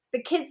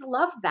the kids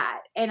love that.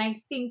 And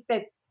I think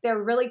that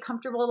they're really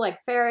comfortable.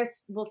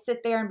 Ferris will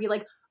sit there and be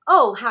like,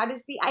 oh, how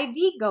does the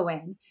IV go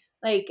in?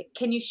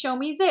 Can you show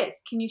me this?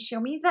 Can you show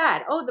me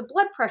that? Oh, the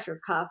blood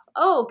pressure cuff.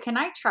 Oh, can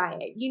I try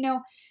it?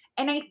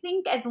 And I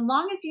think as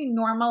long as you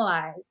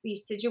normalize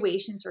these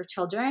situations for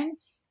children,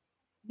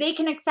 they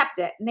can accept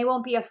it and they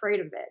won't be afraid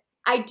of it.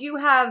 I do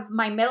have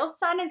my middle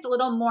son is a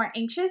little more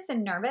anxious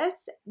and nervous,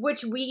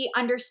 which we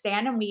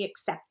understand and we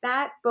accept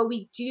that, but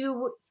we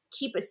do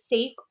keep a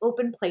safe,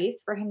 open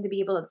place for him to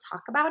be able to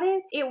talk about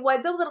it. It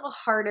was a little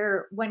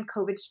harder when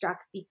COVID struck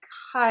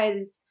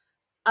because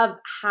of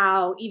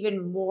how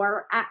even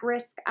more at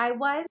risk I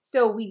was.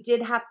 So we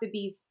did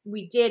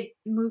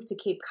move to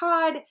Cape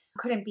Cod,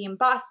 couldn't be in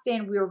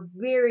Boston. We were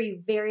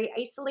very, very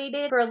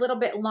isolated for a little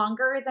bit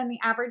longer than the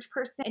average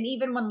person. And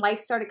even when life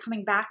started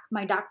coming back,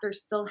 my doctor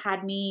still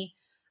had me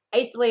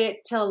isolated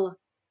till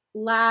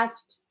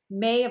last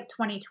May of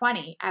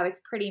 2020. I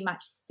was pretty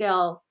much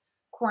still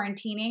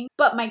quarantining.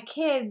 But my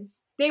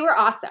kids, they were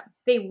awesome.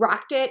 They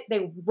rocked it.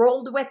 They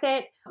rolled with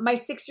it. My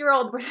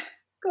 6-year-old would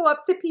go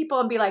up to people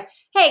and be like,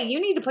 hey, you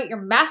need to put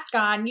your mask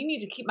on. You need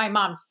to keep my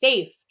mom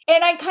safe.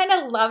 And I kind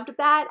of loved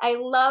that. I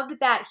loved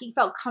that he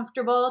felt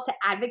comfortable to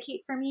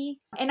advocate for me.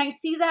 And I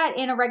see that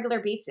in a regular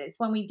basis.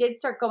 When we did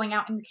start going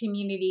out in the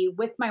community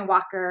with my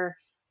walker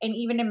and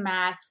even in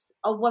masks,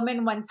 a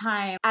woman one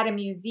time at a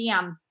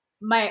museum,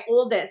 my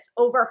oldest,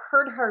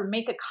 overheard her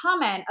make a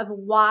comment of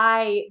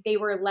why they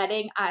were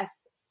letting us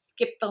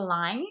skip the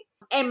line.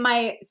 And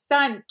my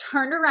son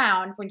turned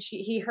around when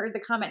he heard the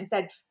comment and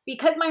said,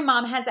 because my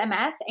mom has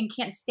MS and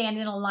can't stand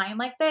in a line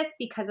like this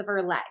because of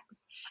her legs,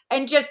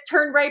 and just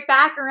turned right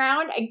back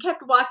around and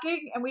kept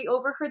walking. And we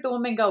overheard the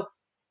woman go,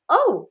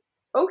 oh,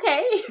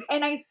 okay.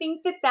 And I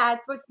think that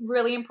that's what's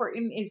really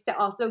important, is to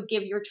also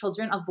give your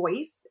children a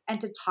voice and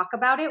to talk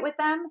about it with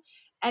them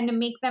and to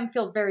make them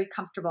feel very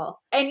comfortable.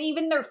 And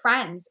even their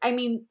friends. I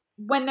mean,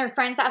 when their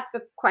friends ask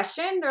a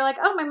question, they're like,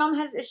 oh, my mom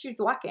has issues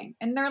walking.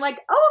 And they're like,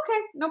 oh, okay,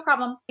 no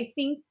problem. I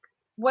think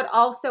what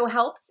also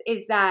helps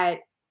is that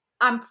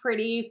I'm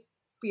pretty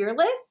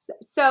fearless.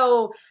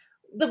 So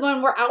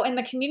when we're out in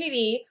the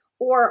community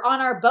or on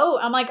our boat,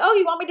 I'm like, oh,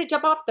 you want me to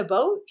jump off the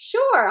boat?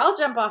 Sure, I'll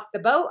jump off the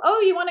boat. Oh,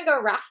 you want to go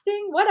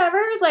rafting?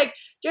 Whatever. Like,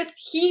 just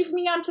heave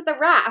me onto the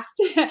raft.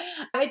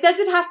 It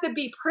doesn't have to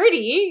be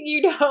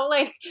pretty,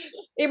 like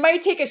it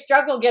might take a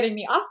struggle getting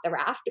me off the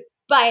raft,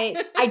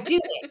 but I do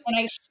it. And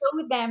I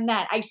show them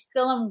that I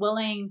still am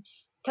willing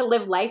to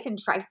live life and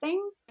try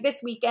things. This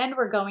weekend,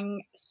 we're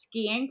going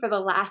skiing for the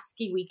last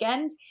ski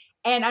weekend.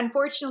 And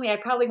unfortunately, I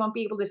probably won't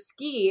be able to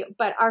ski,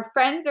 but our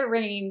friends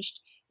arranged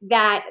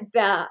that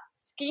the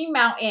ski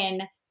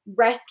mountain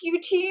rescue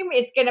team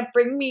is going to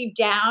bring me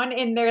down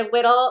in their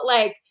little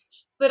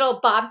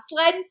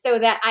bobsled so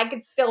that I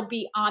could still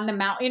be on the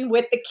mountain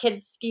with the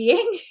kids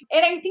skiing.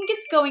 And I think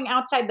it's going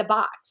outside the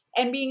box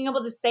and being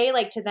able to say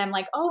to them,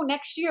 oh,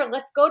 next year,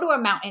 let's go to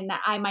a mountain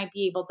that I might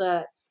be able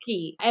to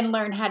ski and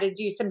learn how to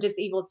do some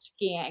disabled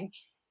skiing.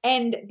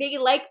 And they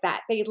like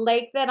that. They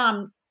like that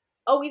I'm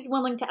always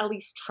willing to at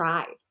least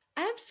try.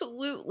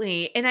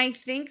 Absolutely. And I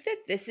think that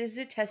this is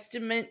a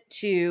testament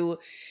to,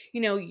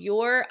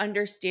 your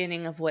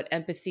understanding of what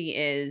empathy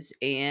is,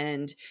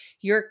 and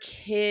your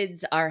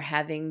kids are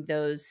having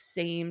those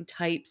same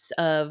types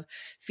of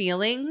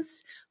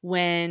feelings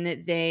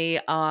when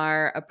they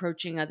are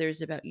approaching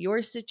others about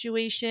your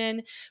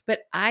situation.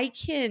 But I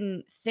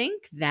can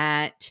think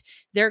that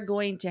they're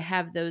going to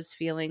have those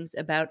feelings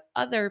about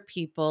other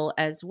people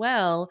as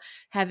well,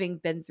 having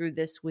been through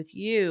this with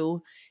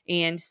you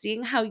and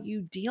seeing how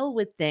you deal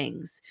with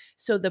things.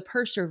 So the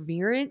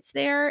perseverance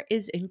there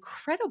is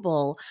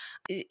incredible.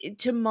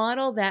 To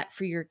model that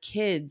for your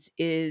kids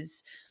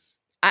is,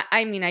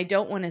 I mean, I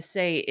don't want to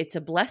say it's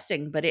a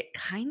blessing, but it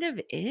kind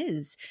of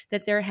is,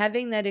 that they're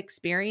having that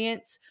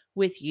experience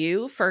with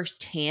you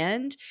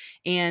firsthand.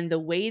 And the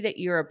way that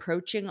you're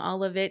approaching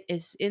all of it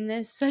is in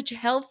this such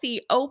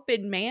healthy,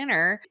 open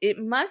manner. It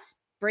must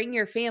bring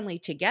your family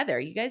together.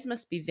 You guys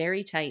must be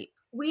very tight.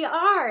 We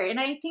are. And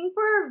I think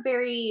we're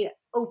very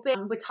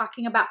open with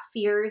talking about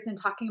fears and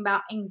talking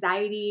about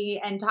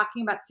anxiety and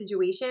talking about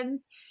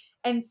situations.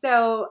 And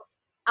so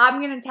I'm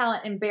going to tell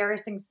an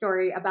embarrassing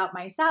story about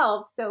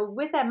myself. So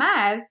with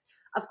MS,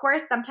 of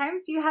course,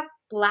 sometimes you have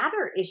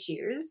bladder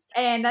issues,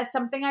 and that's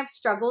something I've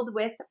struggled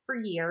with for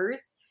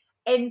years.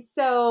 And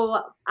so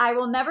I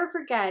will never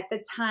forget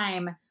the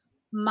time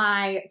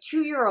my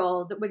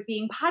 2-year-old was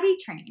being potty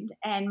trained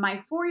and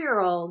my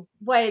 4-year-old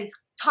was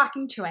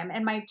talking to him,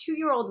 and my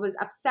 2-year-old was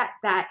upset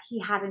that he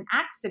had an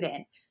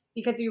accident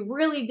because he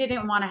really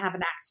didn't want to have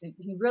an accident.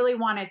 He really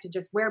wanted to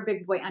just wear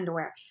big boy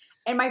underwear.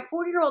 And my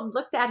 4-year-old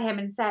looked at him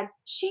and said,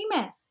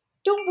 Seamus,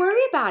 don't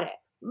worry about it.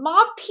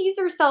 Mom pees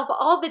herself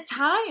all the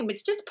time.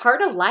 It's just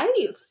part of life.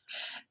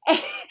 And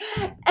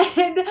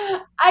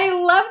I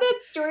love that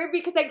story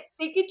because I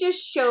think it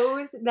just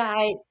shows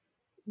that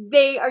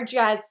they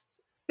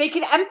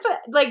can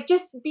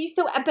just be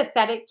so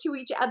empathetic to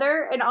each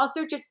other, and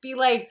also just be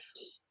like,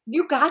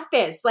 you got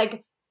this.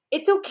 Like,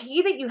 it's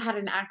okay that you had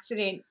an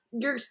accident.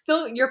 You're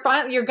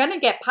fine. You're going to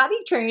get potty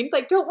trained.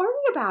 Like, don't worry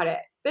about it.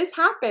 This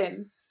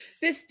happens.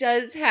 This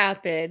does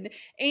happen.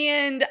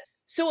 And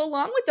so,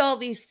 along with all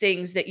these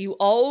things that you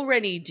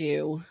already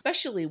do,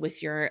 especially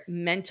with your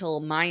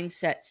mental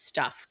mindset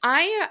stuff,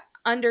 I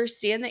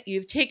understand that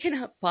you've taken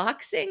up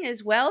boxing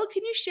as well.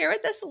 Can you share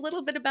with us a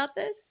little bit about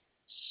this?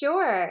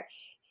 Sure.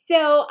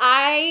 So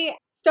I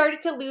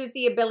started to lose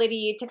the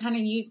ability to kind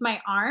of use my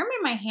arm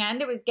and my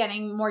hand. It was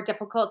getting more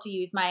difficult to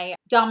use my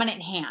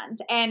dominant hand.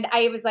 And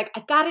I was like,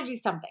 I got to do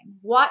something.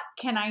 What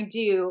can I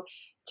do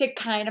to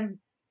kind of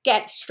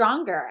get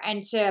stronger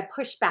and to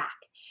push back?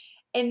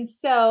 And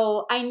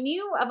so I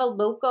knew of a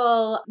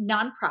local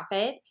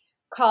nonprofit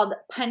called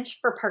Punch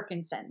for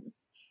Parkinson's.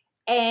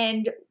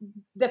 And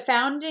the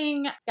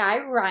founding guy,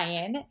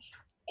 Ryan,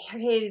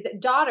 his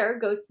daughter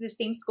goes to the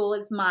same school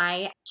as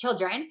my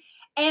children.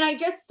 And I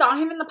just saw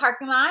him in the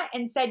parking lot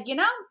and said,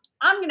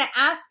 I'm going to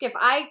ask if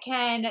I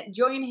can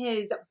join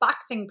his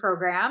boxing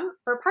program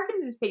for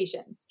Parkinson's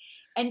patients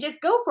and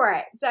just go for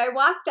it. So I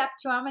walked up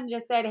to him and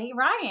just said, hey,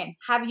 Ryan,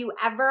 have you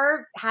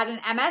ever had an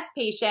MS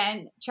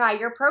patient try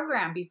your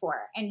program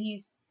before? And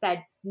he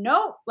said,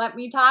 no, let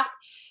me talk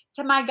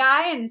to my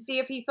guy and see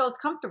if he feels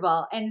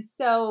comfortable. And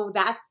so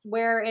that's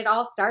where it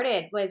all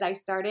started. Was I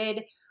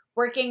started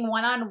working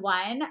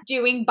one-on-one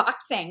doing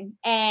boxing,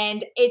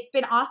 and it's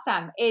been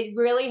awesome. It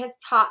really has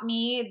taught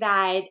me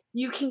that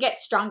you can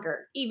get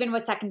stronger even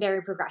with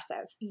secondary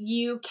progressive.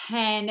 You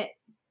can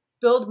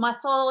build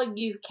muscle,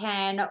 you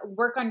can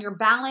work on your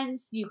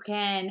balance, you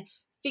can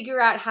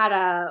figure out how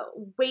to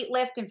weight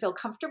lift and feel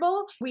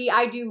comfortable.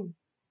 I do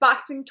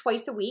boxing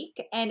twice a week,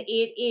 and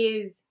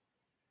it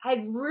has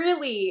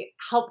really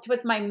helped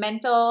with my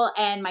mental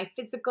and my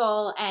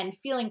physical and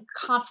feeling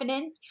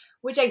confident,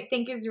 which I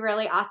think is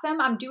really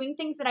awesome. I'm doing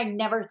things that I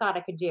never thought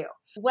I could do.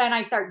 When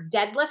I start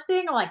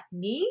deadlifting, I'm like,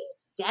 me?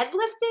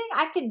 Deadlifting?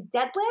 I can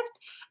deadlift?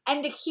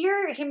 And to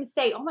hear him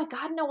say, oh my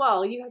God,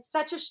 Noelle, you have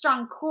such a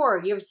strong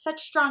core. You have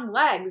such strong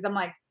legs. I'm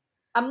like,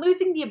 I'm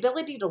losing the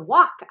ability to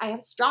walk. I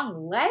have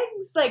strong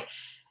legs. Like,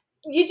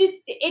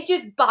 it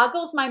just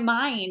boggles my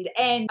mind.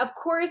 And of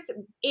course,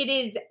 it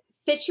is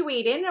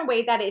situated in a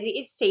way that it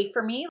is safe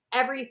for me.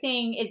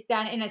 Everything is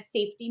done in a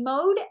safety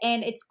mode,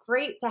 and it's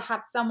great to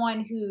have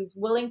someone who's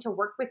willing to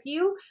work with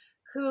you,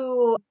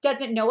 who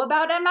doesn't know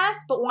about MS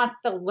but wants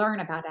to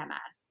learn about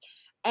MS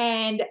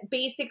and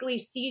basically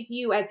sees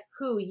you as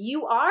who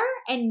you are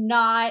and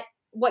not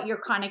what your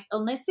chronic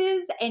illness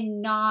is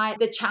and not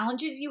the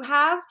challenges you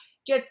have.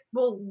 Just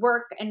will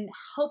work and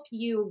help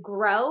you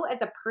grow as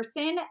a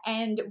person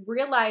and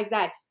realize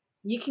that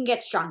you can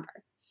get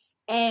stronger.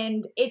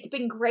 And it's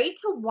been great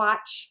to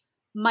watch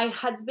my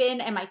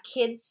husband and my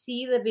kids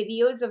see the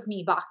videos of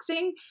me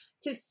boxing,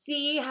 to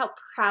see how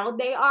proud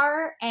they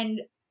are, and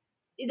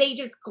they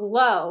just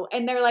glow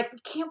and they're like, I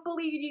can't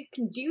believe you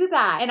can do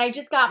that. And I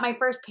just got my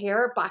first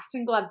pair of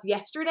boxing gloves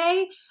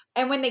yesterday.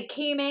 And when they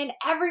came in,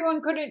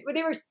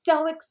 they were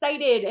so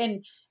excited.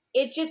 And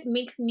it just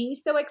makes me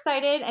so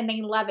excited, and they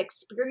love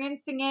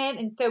experiencing it.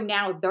 And so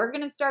now they're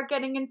going to start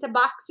getting into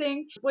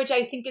boxing, which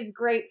I think is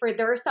great for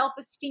their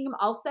self-esteem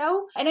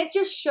also. And it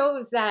just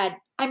shows that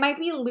I might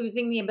be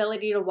losing the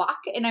ability to walk,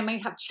 and I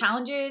might have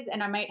challenges,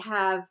 and I might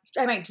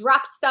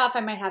drop stuff, I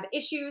might have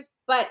issues,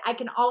 but I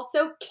can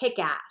also kick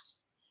ass.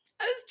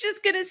 I was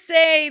just going to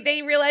say,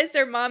 they realize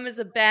their mom is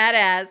a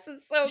badass.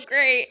 It's so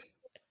great.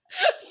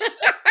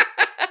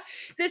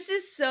 This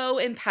is so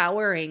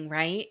empowering,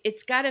 right?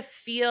 It's got to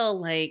feel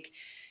like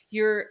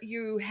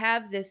you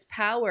have this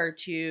power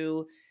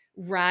to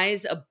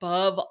rise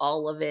above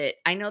all of it.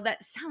 I know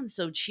that sounds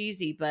so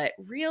cheesy, but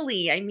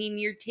really, I mean,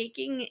 you're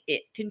taking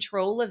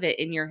control of it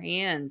in your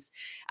hands.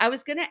 I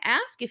was going to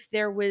ask if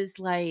there was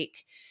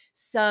like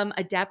some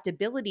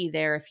adaptability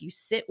there if you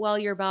sit while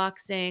you're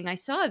boxing. I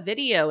saw a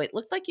video. It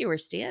looked like you were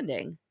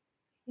standing.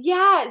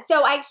 Yeah,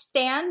 so I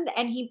stand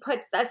and he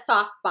puts a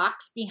soft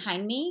box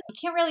behind me. You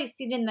can't really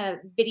see it in the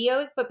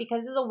videos, but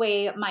because of the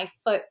way my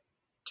foot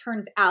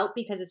turns out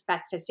because of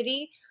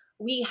spasticity,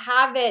 we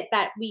have it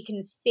that we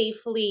can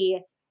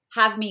safely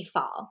have me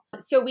fall.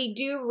 So we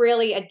do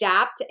really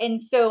adapt. And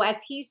so as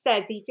he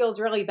says, he feels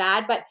really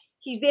bad, but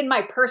he's in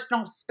my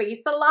personal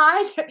space a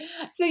lot.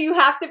 So you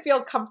have to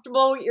feel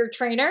comfortable with your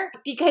trainer,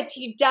 because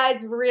he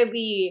does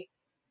really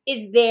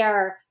is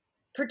there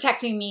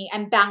protecting me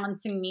and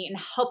balancing me and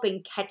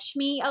helping catch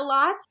me a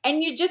lot.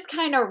 And you just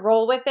kind of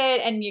roll with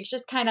it, and you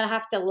just kind of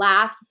have to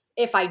laugh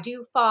if I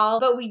do fall.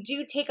 But we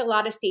do take a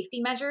lot of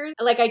safety measures.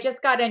 Like, I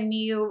just got a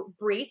new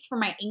brace for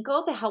my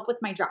ankle to help with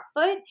my drop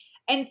foot.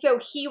 And so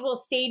he will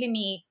say to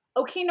me,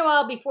 okay,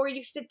 Noelle, before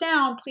you sit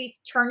down, please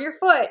turn your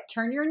foot,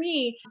 turn your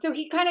knee. So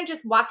he kind of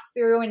just walks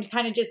through and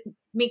kind of just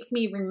makes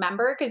me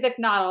remember, because if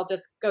not, I'll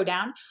just go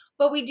down.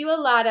 But we do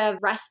a lot of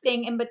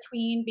resting in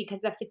between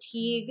because of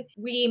fatigue.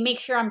 We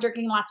make sure I'm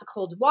drinking lots of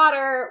cold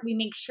water. We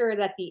make sure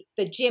that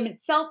the gym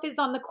itself is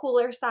on the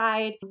cooler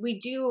side. We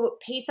do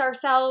pace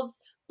ourselves,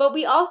 but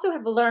we also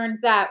have learned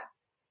that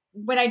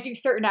when I do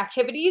certain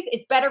activities,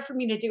 it's better for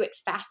me to do it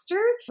faster,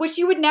 which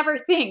you would never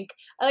think.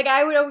 Like,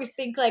 I would always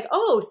think like,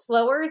 oh,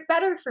 slower is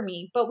better for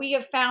me. But we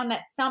have found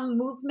that some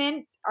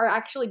movements are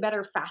actually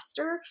better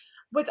faster.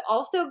 What's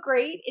also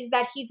great is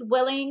that he's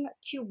willing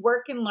to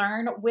work and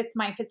learn with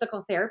my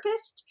physical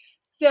therapist.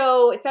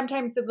 So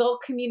sometimes they'll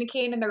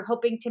communicate and they're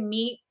hoping to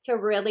meet to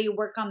really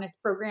work on this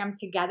program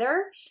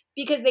together,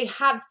 because they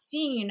have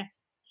seen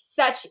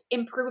such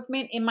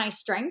improvement in my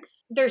strength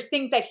there's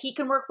things that he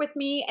can work with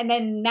me. And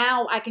then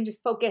now I can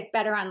just focus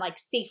better on like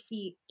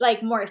safety,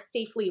 like more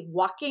safely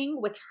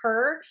walking with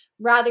her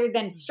rather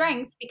than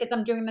strength, because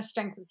I'm doing the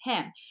strength with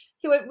him.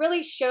 So it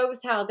really shows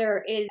how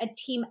there is a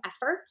team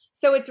effort.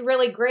 So it's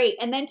really great.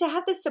 And then to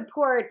have the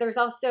support, there's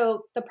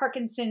also the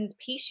Parkinson's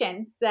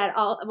patients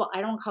I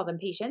don't call them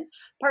patients,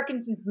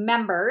 Parkinson's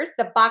members,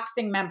 the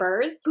boxing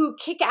members who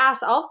kick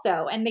ass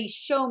also. And they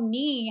show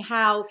me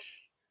how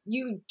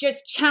you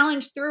just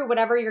challenge through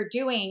whatever you're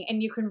doing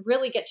and you can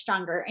really get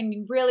stronger and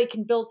you really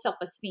can build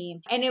self-esteem.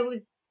 And it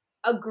was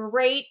a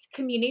great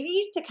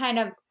community to kind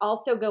of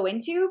also go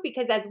into,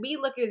 because as we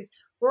look,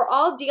 we're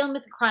all dealing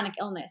with a chronic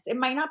illness. It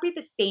might not be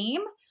the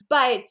same,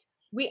 but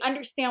we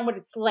understand what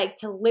it's like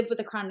to live with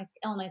a chronic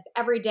illness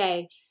every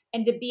day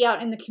and to be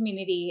out in the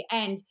community.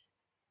 And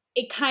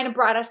it kind of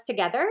brought us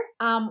together,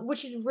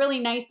 which is really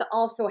nice to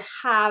also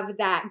have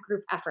that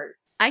group effort.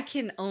 I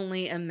can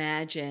only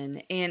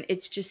imagine. And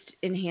it's just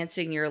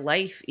enhancing your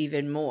life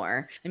even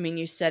more. I mean,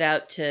 you set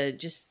out to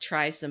just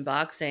try some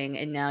boxing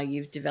and now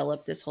you've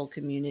developed this whole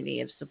community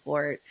of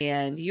support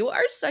and you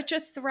are such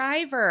a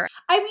thriver.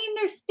 I mean,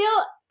 there's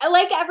still,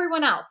 like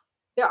everyone else,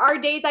 there are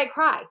days I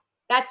cry.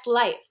 That's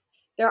life.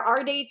 There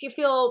are days you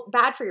feel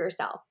bad for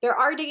yourself. There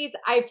are days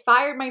I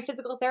fired my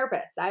physical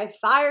therapist. I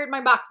fired my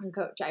boxing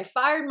coach. I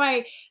fired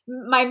my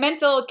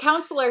mental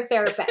counselor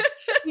therapist.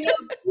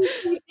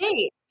 These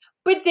days.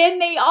 But then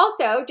they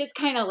also just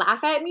kind of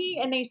laugh at me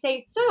and they say,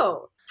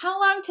 so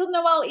how long till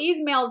Noelle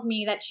emails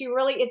me that she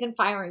really isn't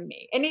firing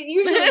me? And it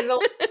usually is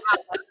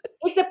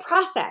it's a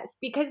process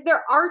because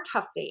there are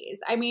tough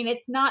days. I mean,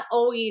 it's not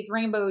always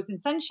rainbows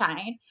and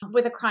sunshine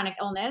with a chronic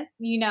illness.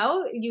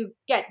 You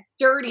get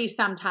dirty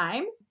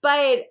sometimes,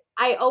 but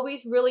I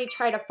always really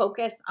try to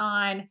focus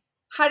on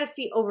how to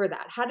see over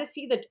that, how to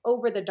see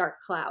over the dark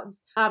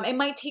clouds. It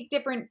might take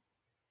different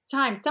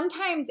times.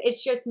 Sometimes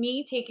it's just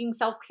me taking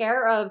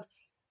self-care of,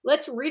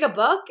 let's read a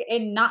book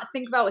and not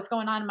think about what's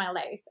going on in my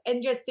life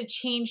and just to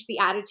change the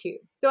attitude.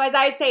 So as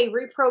I say,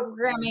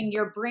 reprogramming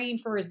your brain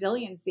for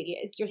resiliency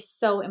is just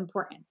so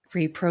important.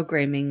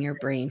 Reprogramming your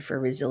brain for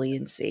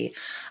resiliency.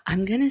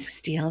 I'm going to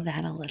steal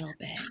that a little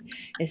bit,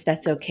 if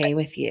that's okay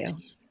with you.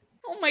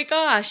 Oh my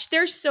gosh,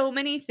 there's so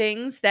many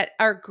things that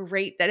are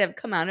great that have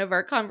come out of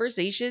our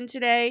conversation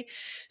today.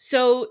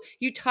 So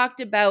you talked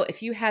about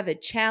if you have a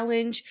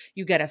challenge,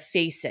 you got to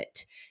face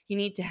it. You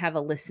need to have a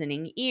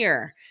listening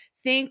ear.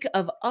 Think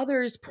of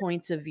others'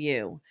 points of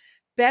view.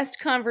 Best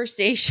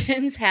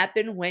conversations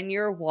happen when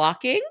you're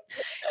walking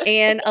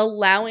and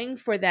allowing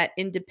for that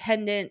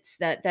independence.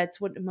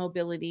 That's what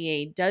mobility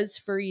aid does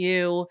for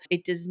you.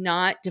 It does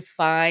not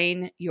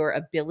define your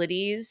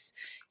abilities.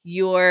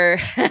 You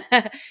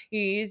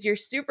use your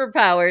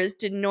superpowers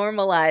to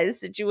normalize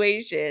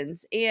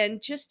situations and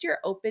just your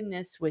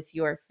openness with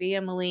your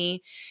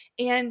family.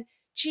 And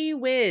gee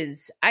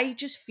whiz, I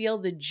just feel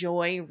the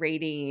joy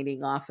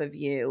radiating off of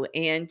you.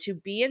 And to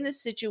be in the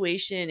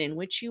situation in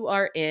which you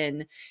are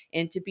in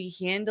and to be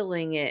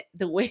handling it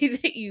the way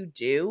that you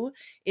do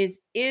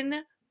is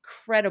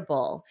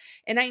incredible.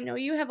 And I know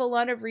you have a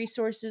lot of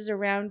resources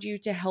around you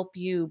to help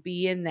you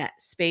be in that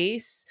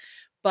space.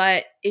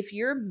 But if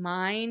your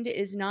mind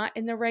is not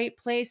in the right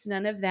place,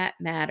 none of that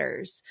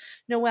matters.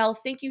 Noelle,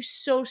 thank you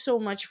so, so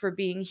much for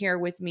being here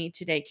with me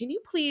today. Can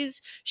you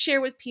please share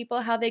with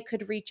people how they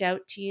could reach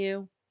out to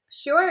you?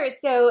 Sure.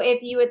 So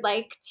if you would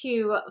like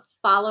to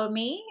follow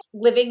me,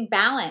 Living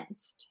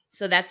Balanced.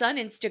 So that's on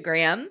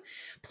Instagram.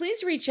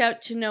 Please reach out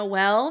to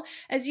Noelle.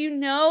 As you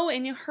know,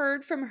 and you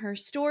heard from her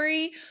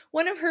story,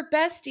 one of her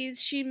besties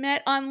she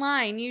met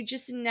online. You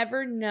just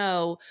never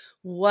know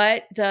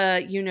what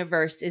the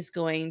universe is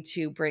going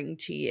to bring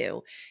to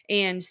you.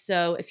 And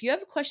so if you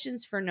have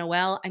questions for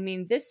Noelle, I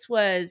mean, this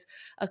was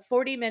a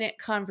 40-minute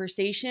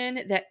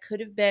conversation that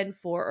could have been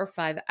 4 or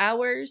 5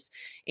 hours.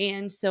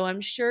 And so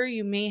I'm sure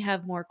you may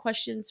have more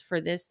questions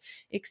for this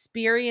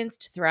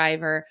experienced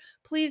thriver.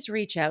 Please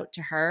reach out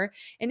to her.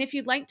 And if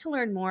you'd like to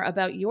learn more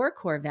about your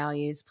core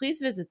values,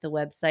 please visit the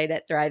website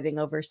at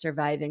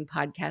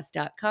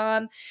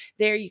thrivingoversurvivingpodcast.com.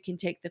 There you can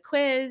take the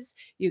quiz.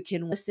 You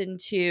can listen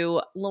to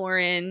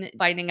Lauren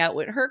finding out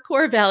what her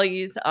core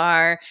values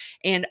are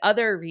and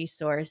other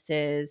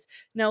resources.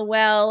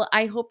 Noelle,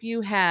 I hope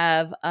you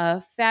have a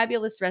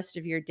fabulous rest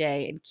of your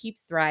day and keep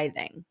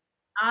thriving.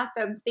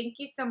 Awesome. Thank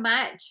you so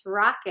much.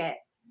 Rock it.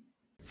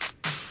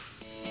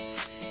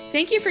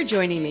 Thank you for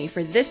joining me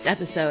for this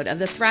episode of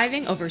the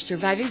Thriving Over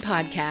Surviving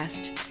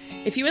podcast.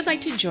 If you would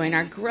like to join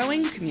our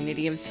growing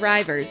community of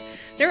thrivers,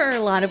 there are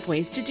a lot of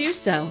ways to do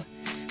so.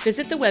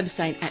 Visit the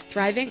website at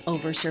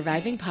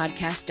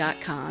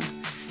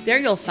thrivingoversurvivingpodcast.com. There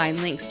you'll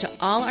find links to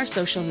all our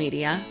social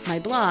media, my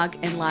blog,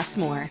 and lots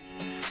more.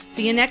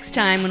 See you next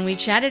time when we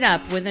chat it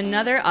up with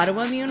another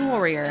autoimmune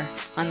warrior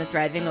on the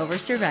Thriving Over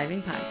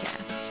Surviving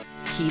podcast.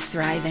 Keep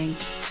thriving.